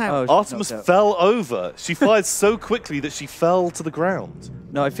just knocked out. Oh, she's Artemis knocked out. fell over. She fired so quickly that she fell to the ground.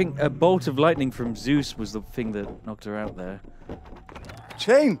 No, I think a bolt of lightning from Zeus was the thing that knocked her out there.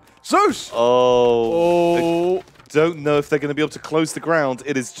 Chain! Zeus! Oh. I don't know if they're going to be able to close the ground.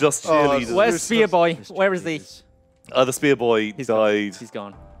 It is just cheerleaders. Where's Spear Boy? Where is he? The spear boy He's died. He's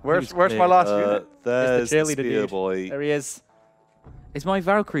gone. Where's my last unit? There's the cheerleader spear dude. boy. There he is. Is my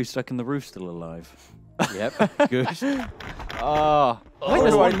Valkyrie stuck in the roof still alive? Yep, good. Oh. How Wait,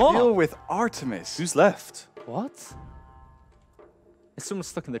 there's do I one more. deal with Artemis? Who's left? What? Is someone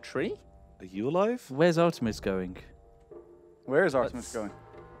stuck in the tree? Are you alive? Where's Artemis going? Where is Artemis going?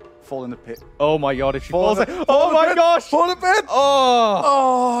 Fall in the pit. Oh my god, if she Fall falls in the- in. Oh fall in the my pit! gosh! Fall in the pit! Oh!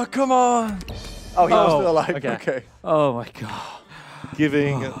 Oh, come on! Oh, he was Oh, still alive. okay. Okay. Oh my god.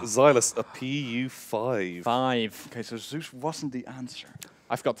 Giving Xylus a PU5. 5. Okay, so Zeus wasn't the answer.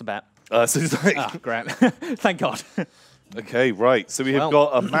 I've got to bet. So it's like, Ah, great. Thank God. okay, right. So we have Well.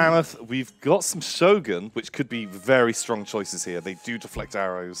 got a mammoth. We've got some shogun, which could be very strong choices here. They do deflect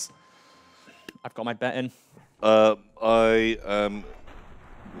arrows. I've got my bet in. I am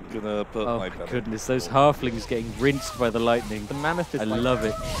gonna put Oh my my bet in. goodness, those halflings getting rinsed by the lightning. The mammoth is I like love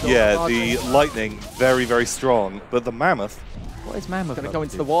it. Yeah, the lightning very very strong, but the mammoth. What is Mammoth gonna up go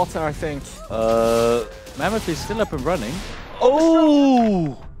into to? the water, I think. Mammoth is still up and running.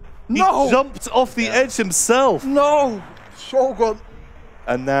 Oh! No! He jumped off the edge himself, No! Shogun!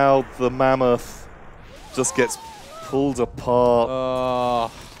 and now the mammoth just gets pulled apart.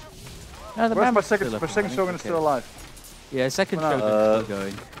 Oh. No, the Where's my Mammoth's second, still up my and second running. Shogun is still alive? Yeah, second Well, Shogun's still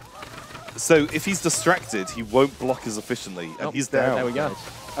going. So if he's distracted, he won't block as efficiently, and Nope, he's dead. down. There we go.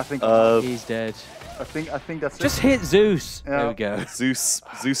 I think He's dead. I think that's Just it. hit Zeus. Yeah. There we go. Zeus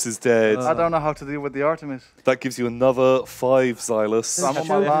is dead. I don't know how to deal with the Artemis. That gives you another 5 Xylus. I'm on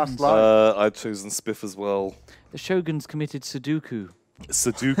my last line. I've chosen Spiff as well. The Shogun's committed Sudoku.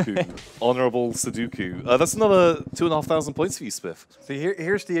 Sudoku. Honorable Sudoku. That's another 2,500 points for you, Spiff. See,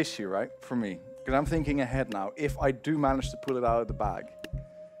 here's the issue, right, for me. Because I'm thinking ahead now. If I do manage to pull it out of the bag,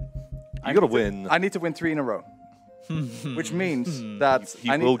 You gotta win. I need to win 3 in a row. Which means that He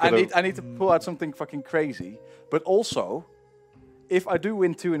will get I need to pull out something fucking crazy. But also, if I do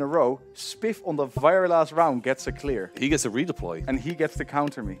win 2 in a row, Spiff on the very last round gets a clear. He gets a redeploy. And he gets to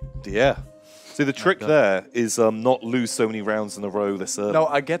counter me. Yeah. So the trick there is not lose so many rounds in a row this early. No,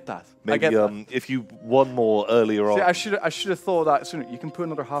 I get that. Maybe I get that. if you won more earlier on. See, I should have thought that sooner. You can put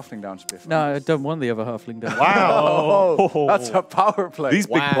another halfling down, Spiff. No, I don't want the other halfling down. Wow. Oh, that's a power play. These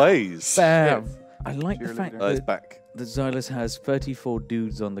big plays. Bam. I like the fact Cheerleader. It's that, back. that Xylus has 34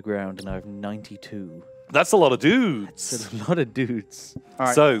 dudes on the ground and I have 92. That's a lot of dudes. That's a lot of dudes. All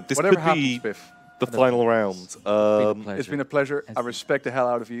right. So this Whatever could happens, be Spiff. the final round. It's been a pleasure. I respect the hell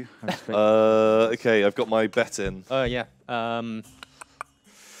out of you. Okay, I've got my bet in. Yeah.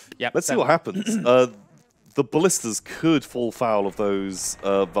 Yeah. Let's see what happens. The ballistas could fall foul of those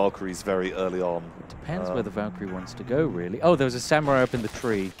Valkyries very early on. Depends where the Valkyrie wants to go, really. Oh, there was a samurai up in the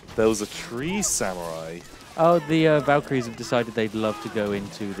tree. There was a tree samurai. Oh, the Valkyries have decided they'd love to go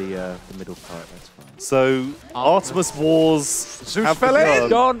into the middle part. That's fine. So Artemis Wars Zeus have fell in. begun.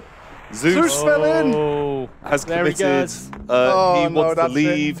 Gone. Zeus fell in. Oh, Has there he committed. goes. Oh, He no, wants to that's it.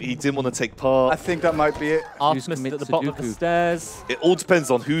 leave. He didn't want to take I part. think that might be it. Artemis commits at the bottom of the Sudoku. stairs. It all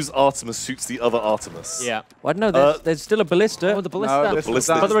depends on whose Artemis shoots the other Artemis. Yeah. Well, no, there's still a ballista. Oh, the ballista. this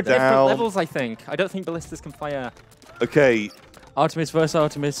Ballista But there are different down. levels, I think. I don't think ballistas can fire. Okay, Artemis versus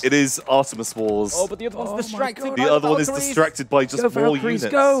Artemis. it is Artemis Wars. Oh, but the other one's distracted. The other one is distracted by just Go, more Valkyries,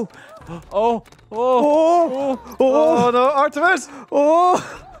 units. go! Oh, no, Artemis.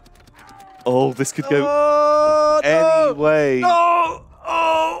 Oh, this could go any way. Dodging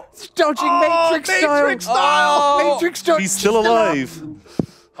Matrix style! Matrix style. Matrix style. She's still alive.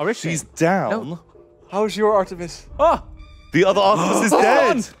 Or is she? She's down. How's your Artemis? The other Artemis is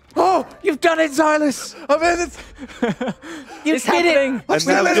dead. Oh, You've done it, Xylus! I made it. You It's did happening. And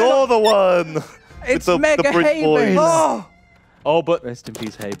now you're the one. It's with the Mega bridge Hay boys. Base. Oh, but Rest in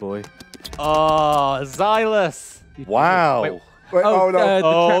peace, hey boy. oh, Xylus. Wow. Wait. Wait, oh, no.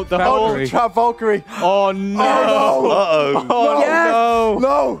 Oh, the whole- Oh, the trap Valkyrie. Oh no. Uh-oh. Oh Yes. no.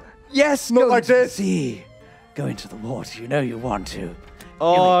 No. Yes, Not go like into the this. sea. Go into the water. You know you want to.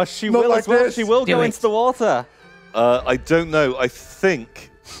 Oh, she Not will like as well. this. She will Do go it. into the water. I don't know. I think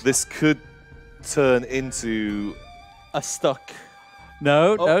this could turn into... A stuck.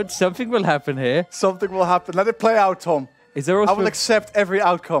 No, no, something will happen here. Something will happen. Let it play out, Tom. Is there I also? will accept every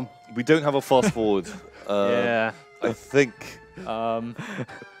outcome. We don't have a fast forward. Yeah. I think...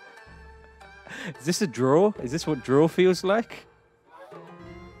 Is this a draw? Is this what draw feels like?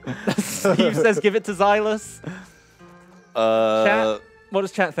 Steve says give it to Xylus. Chat. What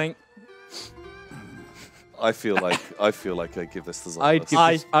does chat think? I feel like I give this to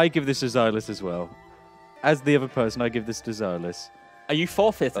Xylus. I give this to Xylus as well. As the other person, I give this to Xylus. Are you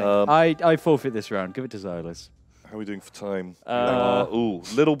forfeiting? I forfeit this round. Give it to Xylus. How are we doing for time? Ooh,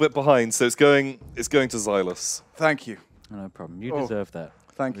 little bit behind. So it's going to Xylus. Thank you. No problem. You Oh. deserve that.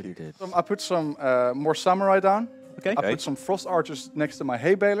 Thank Really you. did. I put some more samurai down. Okay. I put some frost archers next to my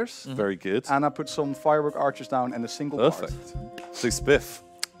hay balers. Very good. And I put some firework archers down and a single Perfect. So Spiff,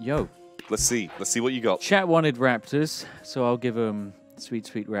 Yo, let's see what you got. chat wanted raptors, so I'll give them sweet,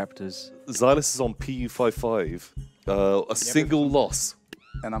 sweet raptors. Xylus is on PU55. A single loss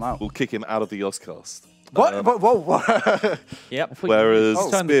And I'm out. will kick him out of the Oscast. What? Whoa. Yep. Whereas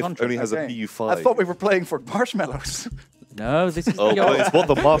signed the Spiff contract, only has Okay. a PU5. I thought we were playing for marshmallows. No, this is Oh, but it's what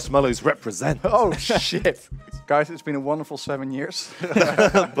the marshmallows represent. Oh, shit. Guys, it's been a wonderful 7 years.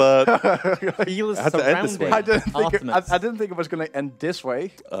 But Feels I had to end this way. surrounding I didn't think it was going to end this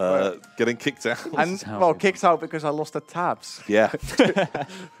way. getting kicked out. And, how well, it is. kicked out because I lost the tabs. Yeah.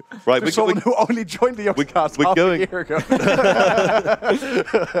 Right, For someone who only joined the Oscars we're half going- a year ago.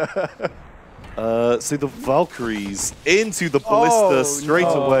 So the Valkyries into the ballista Oh, straight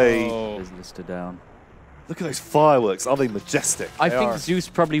no. away. There's Lister down. Look at those fireworks. Are they majestic? I They think are. Zeus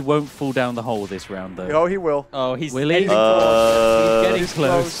probably won't fall down the hole this round, though. Oh, he will. Oh, he's Will he? ending He's getting he's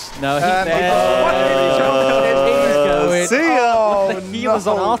close. No, he's And he's going. See ya. Oh, the healers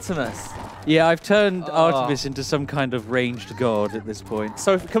on no. Artemis. Yeah, I've turned Artemis into some kind of ranged god at this point.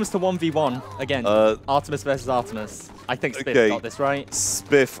 So if it comes to 1v1, again, Artemis versus Artemis, I think Spiff okay. got this, right?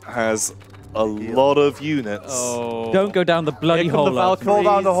 Spiff has a lot of units. Oh. Don't go down the bloody Here come hole. the Artemis. Fall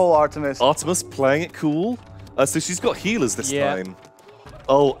down the Please. hole, Artemis. Artemis playing it cool. So she's got healers this Yeah. time.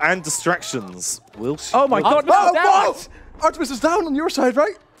 Oh, and distractions. Will she? Oh my god, Oh, no, damn whoa! it! Artemis is down on your side,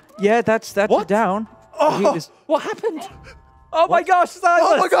 right? Yeah, that's What? down. Oh. What happened? Oh my gosh, Silas!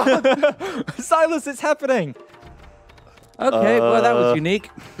 Oh my god! Silas, it's happening! Okay, well that was unique.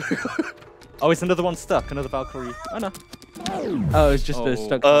 Oh, is another one stuck? Another Valkyrie? Oh no. Oh, it's just a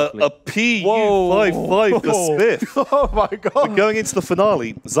stuck A conflict. PU55 for Spiff. Oh my god. We're going into the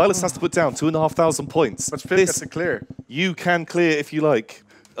finale. Xylus has to put down 2,500 points. But Spiff gets to clear. You can clear if you like.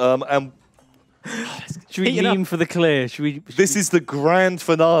 And Should we Heating up. meme for the clear? Should we? this is the grand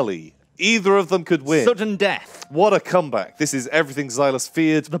finale. Either of them could win. Sudden death. What a comeback. This is everything Xylus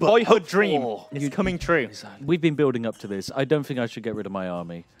feared. The but boyhood hoped dream for. is coming true. We've been building up to this. I don't think I should get rid of my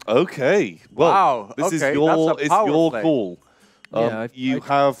army. Okay. Well, Wow, this is okay, your, that's a it's power your play. call. Yeah, you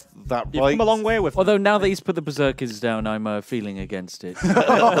have that You've right. come a long way with Although now that he's put the berserkers down, I'm feeling against it.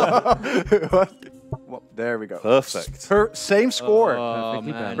 Well, there we go. Perfect. Same score. Oh,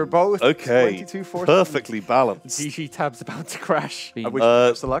 Perfectly man. for both. Okay. 22-4. Perfectly balanced. GG tab's about to crash. I wish you the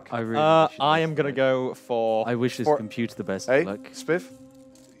best of luck. I really wish I am going to go for... I wish this For- computer the best Hey, of luck. Spiff.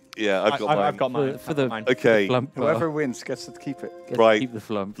 Yeah, I've got mine. I've got mine. For the- Mine. Okay. Flump, Whoever wins gets to keep it. gets to Right. Keep the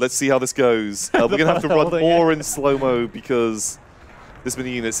flump. Let's see how this goes. We're going to have to run Holding more in slow-mo because this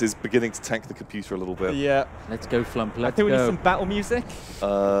many units is beginning to tank the computer a little bit. Yeah. Let's go flump. I Let's think we need go. some battle music for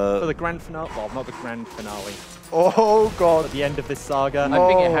Uh, the grand finale. Well, not the grand finale. Oh god. At the end of this saga. I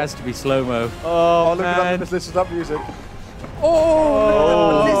think it Oh. has to be slow mo. Oh, Oh, look at man. that. This is up music.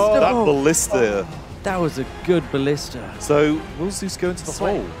 oh, that ballista. That was a good ballista. So, will Zeus go into the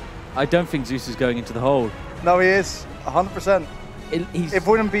hole? I don't think Zeus is going into the hole. No, he is. 100%. He's It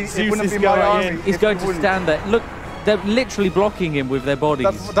wouldn't be. Zeus It wouldn't is be my going army. in. he's if going he to wouldn't. stand there. Look, they're literally blocking him with their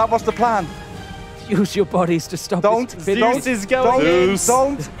bodies. That was the plan. Use your bodies to stop Don't. his Zeus is going in. Zeus.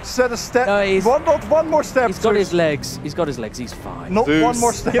 Don't set a step. No, he's- not one more step. He's got Zeus. his legs. He's got his legs. He's fine. Not Zeus. one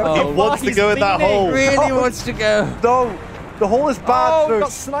more step. Oh. He wants to he's go in that leaning. hole. Really wants to go. No, the hole is bad. Oh, got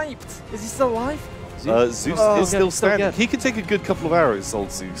Zeus. sniped. Is he still alive? Zeus Oh, is still still standing. good. He can take a good couple of arrows,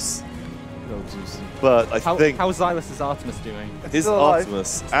 old Zeus. Oh, Zeus. But I How, think how's Xylus' Artemis doing? his still alive.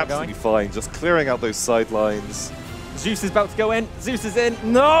 Artemis absolutely fine, just clearing out those sidelines. Zeus is about to go in. Zeus is in.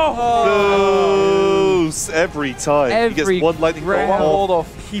 Zeus every time. he Every gets one lightning bolt round. off. Hold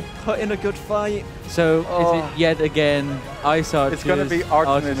off. He put in a good fight. So Oh. is it yet again Ice Archers? It's gonna be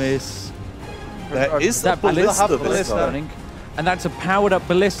Artemis. There is That a ballista ballista this time. running, and that's a powered up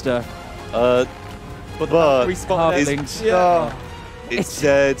ballista. Uh, But But we spotted it. Halflings. Oh, it's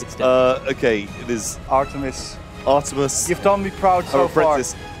dead. It's dead. Okay, it is Artemis. Artemis. You've done me proud Our so far.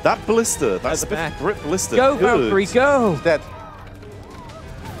 apprentice. That ballista, that At the Spiff back. Brit ballista. Go good. Valkyrie, go! Dead.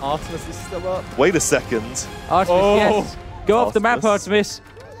 Artemis is still up. Wait a second. Artemis, Oh. yes. Go off the map, Artemis. Artemis.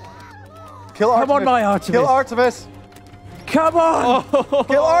 Kill Artemis. Come on, my Artemis. Kill Artemis. Come on!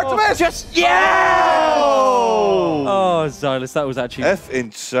 Kill Artemis. Just yeah! Oh! Oh, Xylus, that was actually. F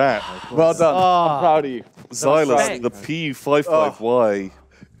in chat. Well done. I'm proud of you. Xylus, respect. the PU55Y.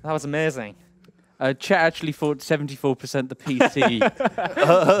 That was amazing. Chat actually thought 74% the PC.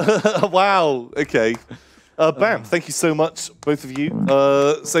 Wow. Okay. Bam. Thank you so much, both of you.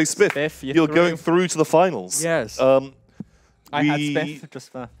 So Spiff, Spiff, you're you're going through. through to the finals. Yes. I had We- Spiff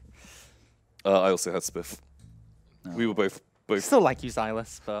just for... I also had Spiff. We were both. Still like you,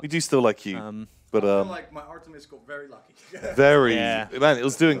 Xylus, but... We do still like you, but like my Artemis got very lucky. very Yeah. man. It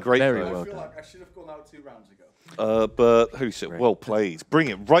was doing great. Very though. well. like I should have gone out 2 rounds ago. But holy shit, well played. Bring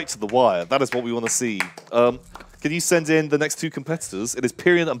it right to the wire. That is what we want to see. Can you send in the next 2 competitors? It is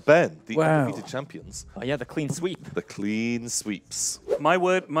Pyrian and Ben, the Wow. undefeated champions. Oh, yeah, the clean sweep. The clean sweeps. My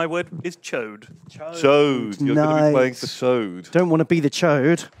word is chode. Chode. You're going to be playing for Nice. Chode. Don't want to be the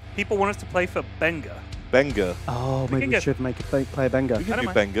chode. People want us to play for Benga. Benga. Oh, maybe can we get- should make a play a Benga. We can don't do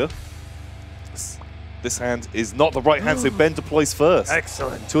mind. Benga. This hand is not the right hand, so Ben deploys first.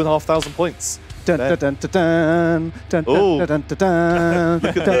 Excellent. 2,500 points. Dun dun dun dun dun dun Oh. dun dun dun dun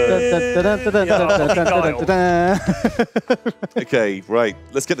dun dun dun dun dun dun dun. Okay, right.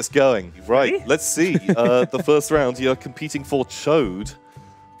 Let's get this going. Right. Ready? Let's see. The first round, you're competing for Chode.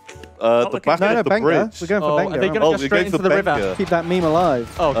 The look, battle No, no, of the Benga. bridge. We're going for Oh, are Benga. they aren't gonna Oh, go we're straight going into for the river? Benga. we? Keep that meme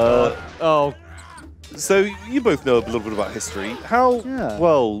alive. Oh, God. Oh, So you both know a little bit about history. How Yeah.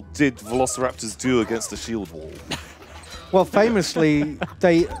 well did Velociraptors do against the shield wall? Well, famously,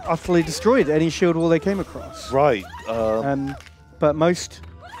 they utterly destroyed any shield wall they came across. Right. But most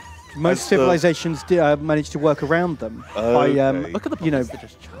As the- civilizations managed to work around them by Okay. look at the you know ballista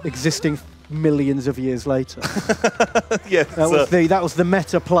just charged. existing millions of years later. yes. That was the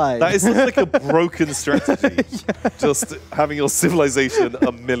meta play. That is like a broken strategy. Just having your civilization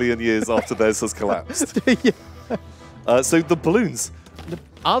a million years after theirs has collapsed. Yeah. So the balloons.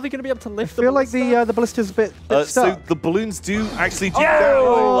 Are they going to be able to I lift the feel like ballista? the ballista's a bit So stuck. the balloons do actually do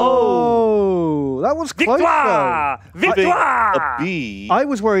Oh, that was close though. Victoire! Giving Victoire! a B. I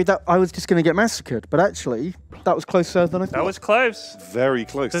was worried that I was just going to get massacred, but actually, That was closer than I thought. That was close. Very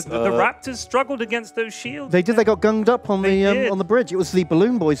close. The Raptors struggled against those shields. They did. They got gunged up on They did. the bridge. It was the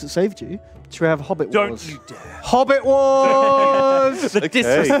balloon boys that saved you. Should we have Hobbit Don't Wars? you dare. Hobbit Wars! The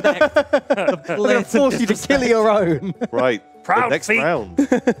disrespect. I'm going to force you to kill your own. Right. Proud the next feet. round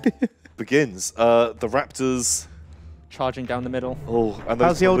begins. The Raptors. Charging down the middle. Oh, and those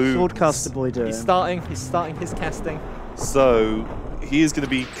How's the old balloons. swordcaster boy doing? He's starting his casting. So he is going to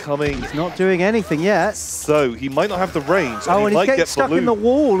be coming. He's not doing anything yet. So he might not have the range. Oh, he and might he's getting get stuck in the ballooned,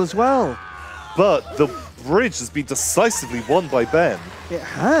 wall as well. But the bridge has been decisively won by Ben. It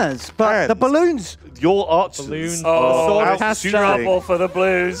has, but the And- balloons. Your archers Balloons. are Oh, out that's shooting. trouble for the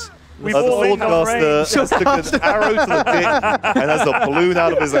Blues. We've The all been on range. swordcaster has took an arrow to the dick and has a balloon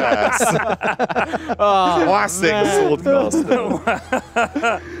out of his ass. Classic swordcaster.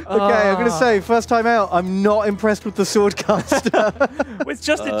 Okay, I'm going to say, first time out, I'm not impressed with the swordcaster. With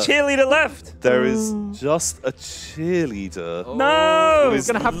just a cheerleader left. There is just a cheerleader. No! Who is-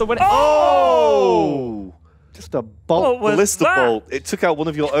 Gonna have the winner. Oh! Just a What bolt. was Ballista that? bolt. It took out one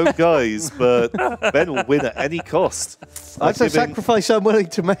of your own guys, but Ben will win at any cost. That's a Giving sacrifice I'm willing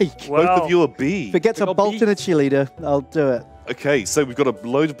to make. both Well, of you a B. If it gets Big a ol' bolt beat. in a cheerleader, I'll do it. Okay, so we've got a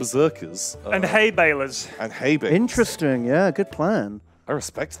load of berserkers and hay balers. and hay bales. Interesting, yeah, good plan. I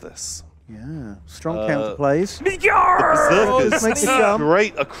respect this. Yeah, strong counter plays. Berserkers Make the jump.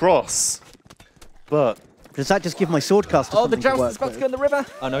 straight across, but Does that just give my swordcaster Oh, the something to jouster's work about to with? go in the river.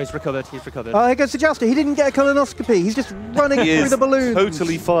 Oh no, he's recovered. He's recovered. Oh, here goes the jouster. He didn't get a colonoscopy. He's just running he through is the balloon.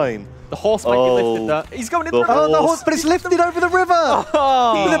 totally fine. The horse might Oh. be lifted. He's going in the The river. Oh, the horse. horse, but it's lifted over the river.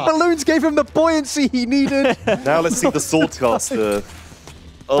 Oh. The balloons gave him the buoyancy he needed. Now let's see the swordcaster.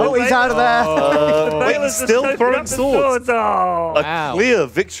 Oh, he's out of there. Wait, Balers he's are still soaking throwing up the swords. Oh. A Wow. clear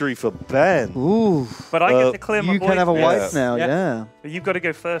victory for Ben. Ooh, But I get to clear my you can have a boys. wife Yes. now, Yeah. yeah. But you've got to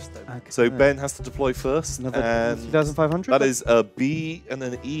go first, though. So Ben has to deploy first, Another and 2,500? that is a B and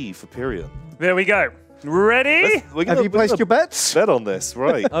an E for period. There we go. Ready? We're Have you placed your bets? bet on this,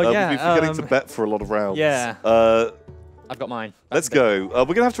 right? Oh, yeah, We've been forgetting to bet for a lot of rounds. yeah. I've got mine. Let's go. We're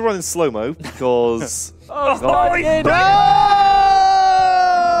going to have to run in slow-mo because... Oh, he's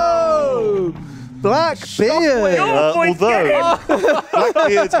No! Blackbeard! Oh, boys, although get him!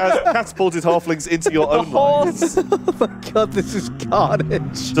 Blackbeard has catapulted halflings into your own lines. Oh my god, this is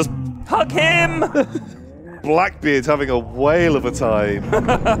carnage. Just Hug him! Blackbeard having a whale of a time.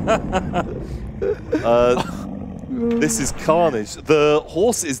 This is carnage. The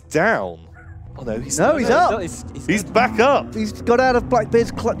horse is down. Oh no, he's No, he's up. He's back up. He's got out of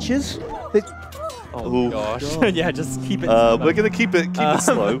Blackbeard's clutches. Oh Gosh. yeah, just keep it. We're gonna keep it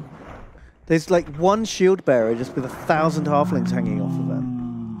slow. There's like one shield bearer just with 1,000 halflings hanging off of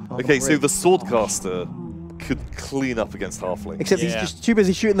him. Okay, so the swordcaster could clean up against halflings. Except he's Yeah. just too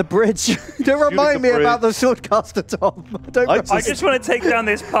busy shooting the bridge. Don't remind me the about the bridge. swordcaster, Tom. Don't I remind- I just want to take down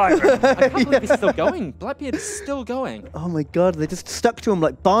this pirate. I can't believe he's still going. Blackbeard is still going. Oh my god, they just stuck to him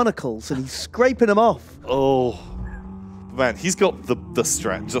like barnacles and he's scraping them off. Oh man, he's got the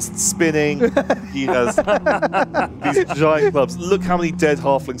strat just spinning. He has these giant clubs. Look how many dead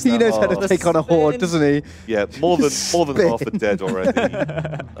halflings He there knows how are. to take on a horde, doesn't he? Yeah, more than Spin. half are dead already.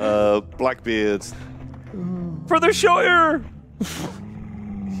 Blackbeard, For the Shire!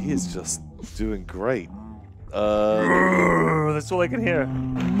 he is just doing great. That's all I can hear.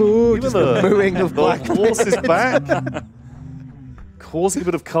 Moo, Even just the mooing of the Blackbeard. horse is back, causing a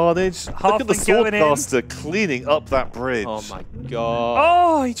bit of carnage. Look at the Halfling going in. swordcaster cleaning up that bridge. Oh my god.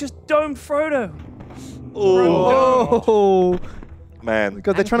 Oh, he just domed Frodo. Oh, Oh, man.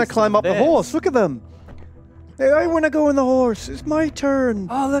 god, they're trying to climb up the this. horse. Look at them. Hey, I want to go on the horse. It's my turn.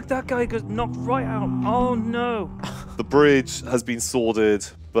 Oh, look, that guy goes knocked right out. Oh, no. The bridge has been sworded,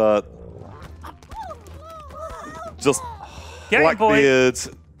 but just Get him, boy. Blackbeard,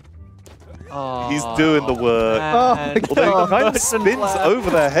 Oh, he's doing the work. Oh man. my Although he god. kind of Nice and spins flat. over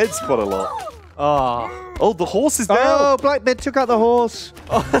their heads quite a lot. Oh. Oh, the horse is down. Oh, Blackbeard took out the horse.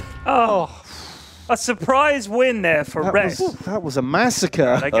 Oh. A surprise win there for Rex. That was a massacre.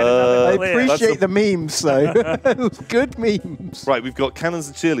 I get another I clear. appreciate the memes, though. It was good memes. Right, we've got cannons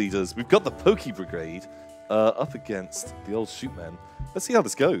and cheerleaders. We've got the Pokey Brigade up against the old shoot men. Let's see how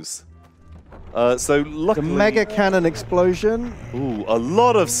this goes. So The luckily, mega cannon explosion. ooh, a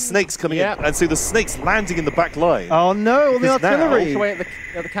lot of snakes coming Yep. in, and so the snakes landing in the back line. Oh no, the Because now- artillery. Away at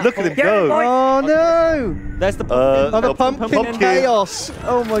the Look at him Get him, go. boy. Oh no. There's the Uh, Oh, the the pumpkin pumpkin. chaos.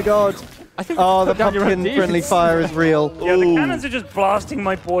 Oh my god. I think Oh, you the put down your own pumpkin friendly dudes. fire is real. Yeah, the Ooh. cannons are just blasting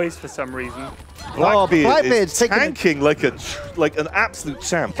my boys for some reason. Blackbeard is taking tanking like an absolute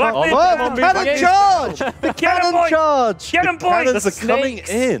champ. Blackbeard, Oh, come on, cannon move charge! The Get him, cannon boy. charge! Get him, boys! Cannons are coming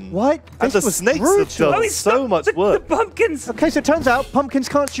in. What? And This the was snakes brutal. have done he's so much the work. pumpkins! Okay, so it turns out pumpkins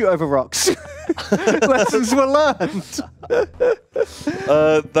can't shoot over rocks. Lessons were learned.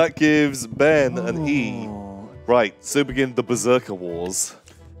 That gives Ben an E. Right, so begin the Berserker Wars.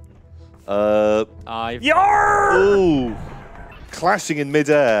 Yarr! Ooh, clashing in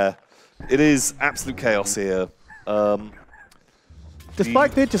midair. It is absolute chaos here. Does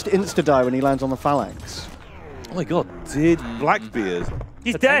Blackbeard just insta-die when he lands on the phalanx? Oh my god, did Blackbeard?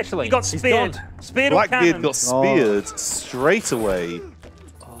 He's dead. He got He's speared. gone. Speared with Blackbeard cannon. got speared straight away.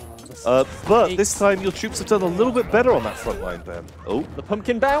 But this time your troops have done a little bit better on that front line, Ben. Oh. The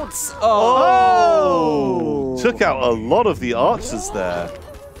pumpkin bounce. Oh! Took out a lot of the archers there.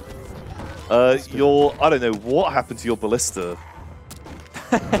 I don't know what happened to your ballista.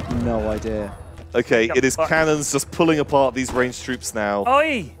 No idea. Okay, Got it is fucked. cannons just pulling apart these ranged troops now.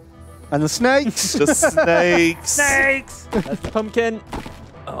 Oi! And the snakes. The snakes. Snakes! That's the pumpkin.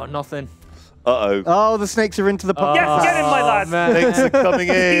 Oh, nothing. Uh-oh. Oh, the snakes are into the pumpkin. Yes, get him, my lad! Snakes are coming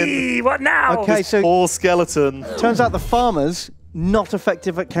in. Eee, what now? Okay, so Poor skeleton. turns out the farmers not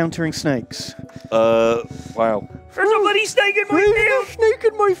effective at countering snakes. Wow. There's a bloody snake in my There's a field! snake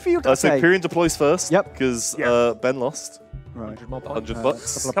in my field. So Pyrian deploys first. Yep. Because Yeah. Ben lost. Right. 100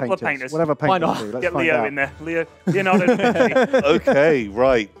 bucks. Couple of painters. Whatever Why painters not? do. Let's Get find Leo out. in there. Leonardo. Okay,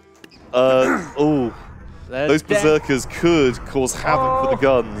 right. Oh, They're those dead. berserkers could cause havoc with the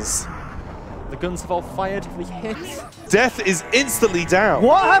guns. The guns have all fired. We hit. Death is instantly down.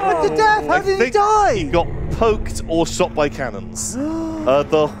 What happened to Death? How I did he think die? He got poked or shot by cannons.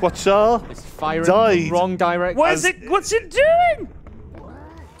 The Huachar It's firing died. in the wrong direction. What's it doing?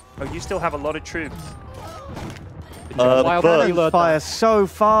 Oh, you still have a lot of troops. Wild but reload Fire so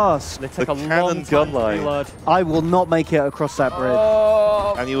fast. They take the a long cannon time gun to line. reload. I will not make it across that bridge.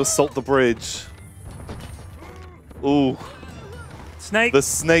 Oh, and you assault the bridge. Ooh, Snake the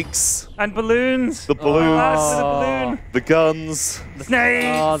snakes, and balloons. the balloons, Lads with a balloon. the guns. Snake.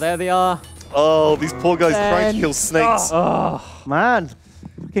 oh, there they are. Oh, these poor guys trying to kill snakes. Oh, Man,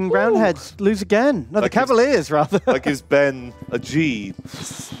 fucking roundheads lose again. No, the That gives- Cavaliers rather. That gives Ben a G,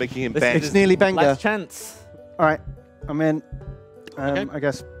 making him Ben. It's nearly Benga. last chance. All right, I'm in. Okay. I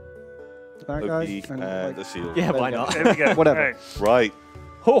guess that guy. Oki and a shield. Yeah, why not? There we go. Whatever. Right.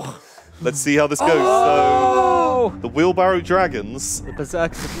 Oh, Let's see how this goes. oh. So, the wheelbarrow dragons. The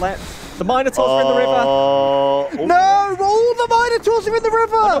berserkers have left. The Minotaurs are in the river. Oh, No, all the Minotaurs are in the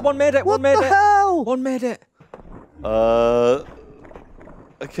river. Oh, no, one made it. What One made the it. hell? One made it.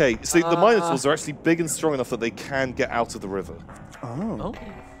 Okay, so the Minotaurs are actually big and strong enough that they can get out of the river. Oh.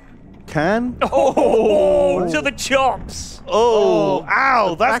 Can? Oh, to the chops. Oh,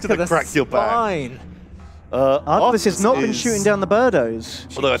 ow! That's Back going of to the crack your back. spine. Artemis has not been is- shooting down the birdos.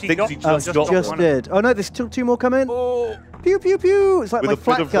 Although I She think got- she oh, just just got got Just one. did. Oh no, there's still two more coming. Oh. Pew pew pew. It's like With my a bit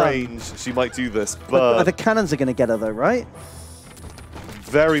flat of gun. range, she might do this, But but the cannons are going to get her though, right?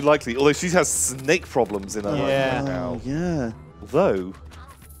 very likely. Although she has snake problems in her life Yeah. right now. Oh, yeah. Although,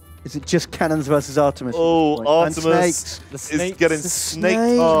 Is it just cannons versus Artemis? at oh, this point? And Artemis snakes. The is snakes. getting The snake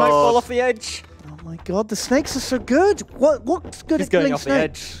snakes. Might fall hard. off the edge. Oh my god, the snakes are so good. What's good She's at going killing off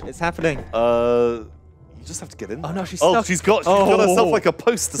snakes? the edge. It's happening. You just have to get in. Oh, there. no, she's Oh, stuck. she's got herself like a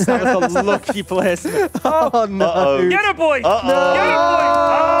post to stand. That was a lucky placement. Oh no. Uh-oh. Get her, boy. Uh-oh. Get her,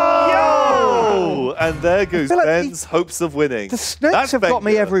 boy. Oh, and there goes feel like Ben's hopes of winning. The snakes That's have got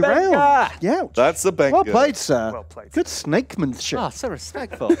me Benga. every Benga. round. Yeah. That's a banger. Well played, sir. Well played. Good snakemanship. Oh, so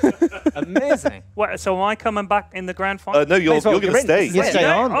respectful. Amazing. What, so am I coming back in the grand final? No, you're May as well, going to you're in. stay. Yes, stay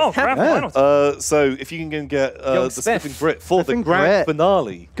Yeah. on. Oh, grand Yeah. final. So if you can go and get Young the Spiff. Spiffing Brit for the Spiffing grand Brit.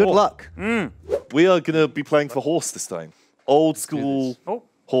 finale. Good luck. We are going to be playing for horse this time. Old school Oh,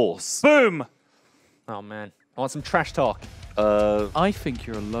 horse. boom. Oh, man. I want some trash talk. I think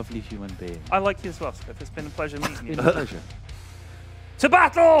you're a lovely human being. I like you as well, Spiff. It's been a pleasure meeting you. Been a pleasure. To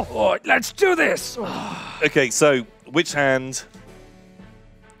battle! All right, let's do this. Okay, so which hand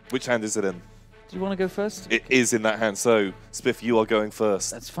is it in? Do you want to go first? It is in that hand. So Spiff, you are going first.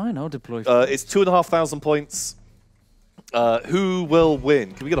 That's fine. I'll deploy. It's 2,500 points. Who will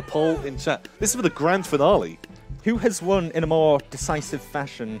win? Can we get a poll in chat? This is for the grand finale. Who has won in a more decisive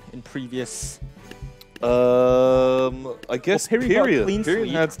fashion in previous... I guess Well, Pyrian got a Pyrian. clean Pyrian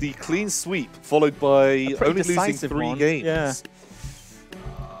sweep. had the clean sweep, followed by A pretty only losing decisive 3 one. games. Yeah.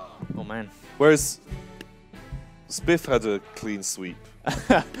 Oh, man. Whereas Spiff had a clean sweep,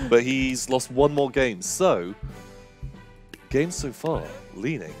 but he's lost 1 more game. So, games so far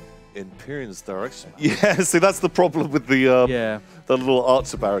leaning in Pyrian's direction. Yeah, see, that's the problem with the Yeah. the little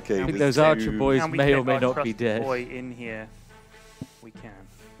archer barricade. I think is those to- archer boys Can we may or get may our not be trusty dead. boy in here? We can.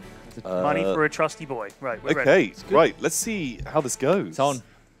 Money for a trusty boy. Right, we're ready. Okay, right. Let's see how this goes. It's on.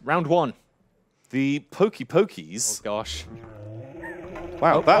 Round 1. The Pokey Pokies. Oh, gosh.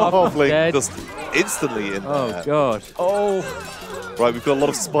 Wow, that halfling dead. just instantly in Oh there. god. Oh. Right, we've got a lot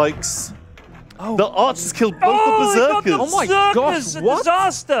of spikes. The archers killed both Oh, the he got berserkers. Oh my berserkers! gosh, A what?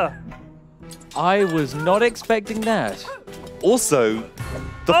 disaster! I was not expecting that. Also,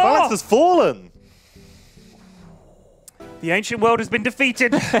 the Oh! phalanx has fallen. The ancient world has been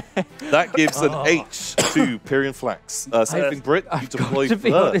defeated. That gives an H to Pyrian Flax. Saving Brit, you I've deploy got to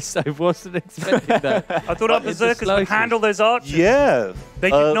be first. honest, I wasn't expecting that. I thought our In the berserkers would slightest. handle those archers. Yeah. They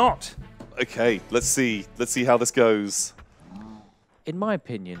did not. Okay, let's see. Let's see how this goes. In my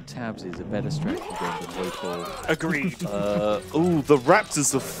opinion, Tabs is a better strategy game than Wayfall. Agreed. Ooh, the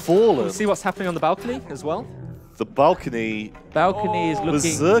raptors have fallen. See what's happening on the balcony as well? The balcony. Balcony is looking.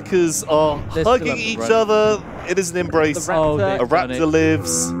 Berserkers are They're still hugging up and each running. other. It is an embrace. The Oh, raptor. they've A done raptor it.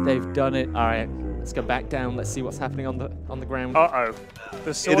 lives. They've done it. All right, let's go back down. Let's see what's happening on the ground. Uh-oh. The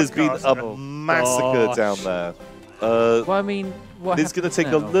It has been swordcaster. a massacre gosh. down there. Well, I mean, what It's going to take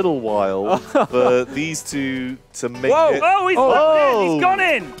happens a now? little while for these two to make Whoa. it. Oh, he's gone in! He's gone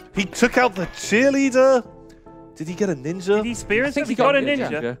in! He took out the cheerleader. Did he get a ninja? Did he spear us? think He he got a got a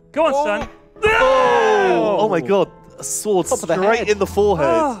ninja. ninja. Go on, son. Oh my god. A sword Top of the straight head. in the forehead.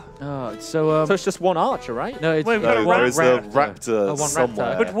 Oh, Oh, so So it's just one archer, right? no, it's Wait, we've got a No, there is a raptor. raptor Oh, one raptor.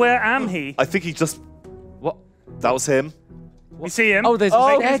 somewhere. but where am he? I think he just. What? That was him. We see him. Oh, there's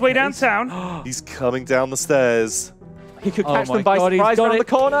making a his way staircase. downtown. He's coming down the stairs. He could Oh catch my them by God, he's surprise got around it. the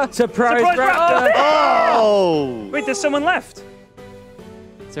corner. Surprise, Surprise raptor! raptor! Oh! Wait, there's someone left.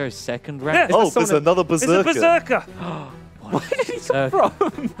 Is there a second Yeah. raptor? Oh, there's someone- another There's a berserker. berserker. Where did he come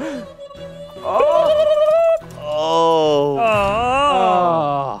from? Oh.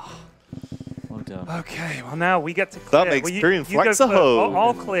 Oh. Well done. Okay, well now we get to clear. That makes well, Pyrian you go Flax a first. hoe.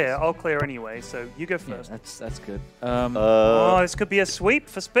 I'll clear. I'll clear anyway. So you go Yeah, first. that's good. Oh, this could be a sweep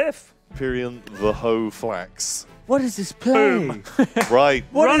for Spiff. Pyrian the Hoe Flax. What is this play? Boom. Right.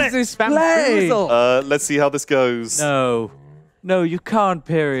 What Run is it. this play? Bamboozle. Let's see how this goes. No, no, you can't,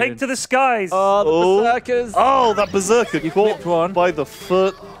 period. Take to the skies. Oh, the Oh. berserkers. Oh, that berserker You caught clipped one. by the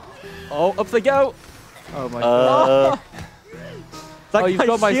foot. Oh, up they go. Oh my god! That Oh, you've guy's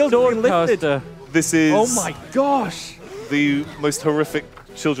got my shield's been sword lifted. caster. This is Oh my gosh. the most horrific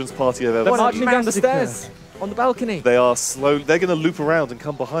children's party I've ever They're seen. marching down the massacre. stairs on the balcony. They are slow. They're going to loop around and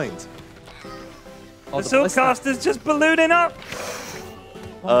come behind. the Silkcaster's just ballooning up.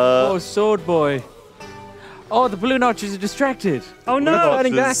 Oh, sword boy. Oh, the balloon archers are distracted. Oh We're no! not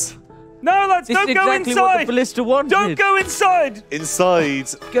turning back. just No, lads, This don't is go exactly what the inside. ballista wanted. Don't go inside. Inside,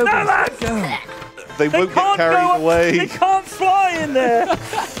 Go, No, ballista, lads. go. they They won't get can't carried go. away. They can't fly in there.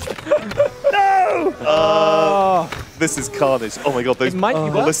 No! This is carnage. Oh my god, those It might be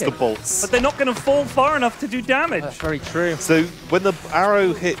ballista working. bolts. But they're not going to fall far enough to do damage. That's very true. So when the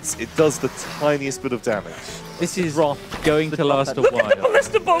arrow hits, it does the tiniest bit of damage. This is Raw. going to last a Look at the while.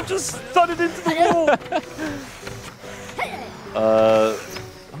 ballista bolt just thudded into the wall. Oh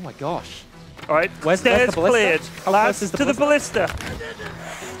my gosh. All right, Where's stairs the ballista? cleared. How Lads, close is the to the ballista.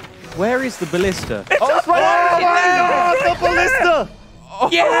 Where is the ballista? Oh my god, the ballista!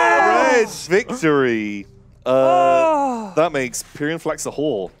 Yeah! Red victory. Oh, That makes Pyrian Flax a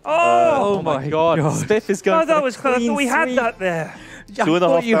whore. oh, Oh my god. Spiff is going oh, for that the was close. I clean thought we had sweep. that there. I 2,500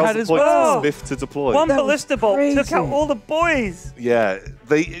 thought you had as points well. for Spiff to deploy. One That was ballista bolt took crazy. out all the boys. Yeah,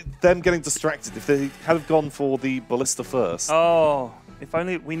 them getting distracted. If they had have gone for the ballista first. Oh, if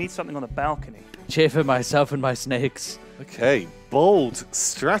only we need something on the balcony. Cheer for myself and my snakes. Okay, bold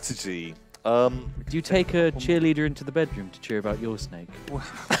strategy. Do you take a cheerleader into the bedroom to cheer about your snake?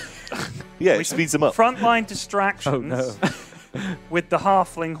 Yeah, it speeds them up. Frontline distractions Oh, no. with the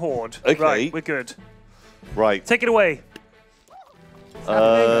halfling horde. Okay. Right, we're good. Right. Take it away.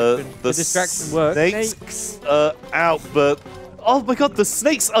 The distraction works. snakes out, but oh my god, the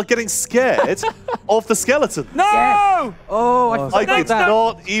snakes are getting scared of the skeleton. No! Oh, I I forgot did that.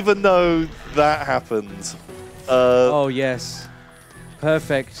 not even know that happened. Oh, yes.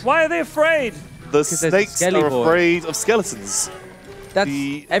 Perfect. Why are they afraid? The there's a snakes skelly are boy. afraid of skeletons. That's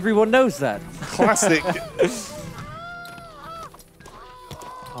The- everyone knows that. Classic.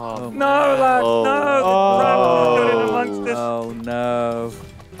 Oh, No, lads, Oh. no! The raptors got in amongst us. oh no.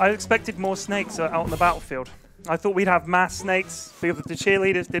 I expected more snakes out on the battlefield. I thought we'd have mass snakes because the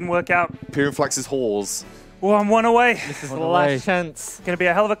cheerleaders didn't work out. Pyrian Flax's whores. Oh, I'm one away. This is the Run away. last chance. Going to be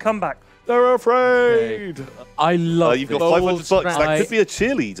a hell of a comeback. They're afraid. I love You've got this. 500 bucks. That I- could be a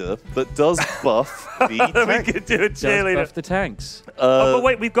cheerleader that does buff the we tank. could do a Does cheerleader. buff the tanks. Oh, but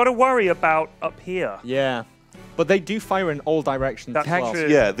wait, we've got to worry about up here. Yeah. But they do fire in all directions. That's as well. true.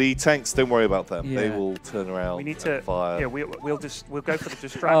 Yeah, the tanks, don't worry about them. They Yeah. will turn around We need and to. fire. Yeah, we'll go for the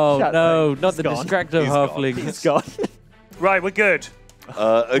distraction. Oh Shut no, up. not the He's gone. distractor He's gone. halfling. He's gone. Right, we're good.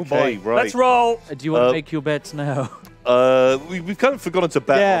 Okay, right. Let's roll. Do you want to Uh, make your bets now? We've kind of forgotten to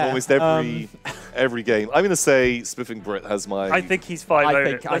bet Yeah, on almost every game. I'm going to say Spiffing Brit has I think he's fine. I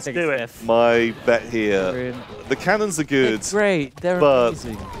think Let's do it. it's Biff. my bet here. Brilliant. The cannons are good. They're great. They're but-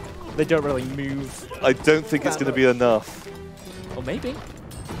 amazing. They don't really move. I don't think it's going to be enough. Or maybe.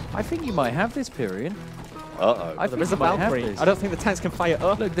 I think you might have this, Pyrian. Uh-oh. I There think is a you might have Valkyrie. this. I don't think the tanks can fire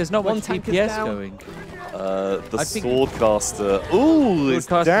up. Look, there's not One much tank is DPS down. going. The I think- Swordcaster. Ooh, it's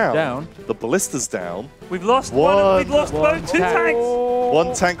Swordcaster's down. down. The Ballista's down. We've lost One. one. We've lost One both two tank. tanks.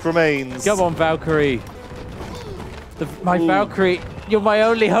 One tank remains. Come on, Valkyrie. My Ooh. Valkyrie. You're my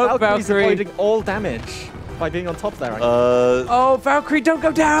only hope, Valkyrie's Valkyrie. avoiding all damage by being on top there. Oh, Valkyrie, don't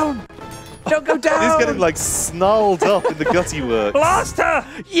go down. Don't go down. He's getting like snarled up in the gutty works. Blast her!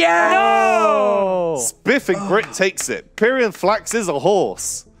 Yeah. No! Spiffing Brit takes it. Pyrian Flax is a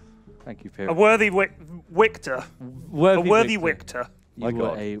horse. Thank you, A Pyrian. worthy Victor. A worthy Victor. You My were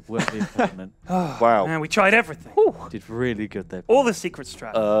God. a worthy opponent. Wow. Man, we tried everything. Did really good there. All the secret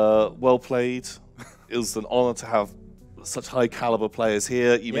strat. Well played. It was an honor to have such high caliber players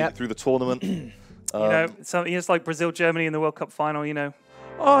here. You made Yep. it through the tournament. You know, it's like Brazil, Germany in the World Cup final. You know,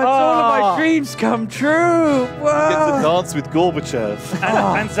 Oh, it's all of my dreams come true. Get to Wow. dance with Gorbachev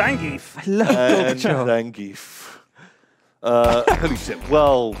and Zangief. I love and Gorbachev. Zangief. Holy shit!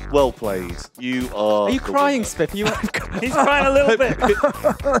 Well played. You are. Are you the crying, winner. Spiff? He's crying a little bit.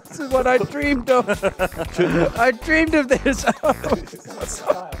 This is what I dreamed of. I dreamed of this.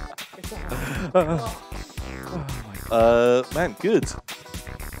 Man, good.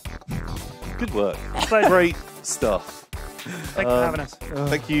 Good work. Pleasure. Great stuff. Thanks for having us.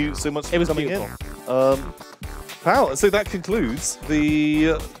 Thank you so much It for was coming beautiful. in. Pal, so that concludes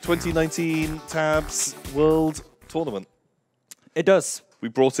the 2019 Tabs World Tournament. It does. We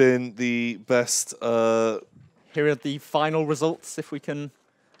brought in the best. Here are the final results, if we can.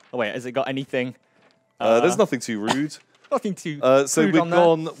 Oh wait, has it got anything? There's nothing too rude. Nothing too. So rude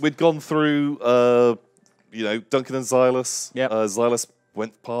on that. we'd gone through. Duncan and Xylus. Yep. Xylus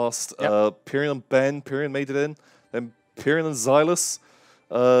went past. Yep. Pyrian and Ben. Pyrian made it in. Then Pyrian and Xylus.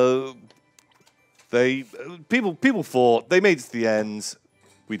 People thought they made it to the end.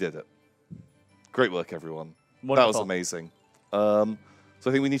 We did it. Great work, everyone. That was Wonderful. amazing. So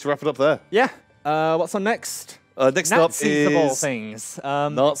I think we need to wrap it up there. Yeah. What's on next? Next up Nazis of all is things.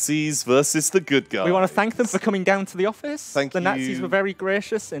 Nazis versus the good guys. We want to thank them for coming down to the office. Thank the Nazis you. were very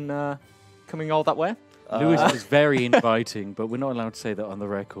gracious in coming all that way. Lewis was very inviting, but we're not allowed to say that on the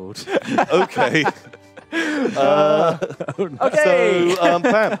record. Okay. Okay. So,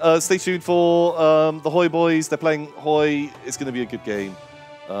 Pam, stay tuned for the Hoy Boys. They're playing Hoy. It's going to be a good game.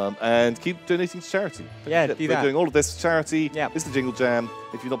 And keep donating to charity. Yeah, They're do that. doing all of this for charity. Yeah. It's the Jingle Jam.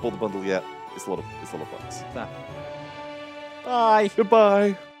 If you've not bought the bundle yet, it's a lot of bucks. Bye.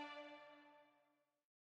 Goodbye.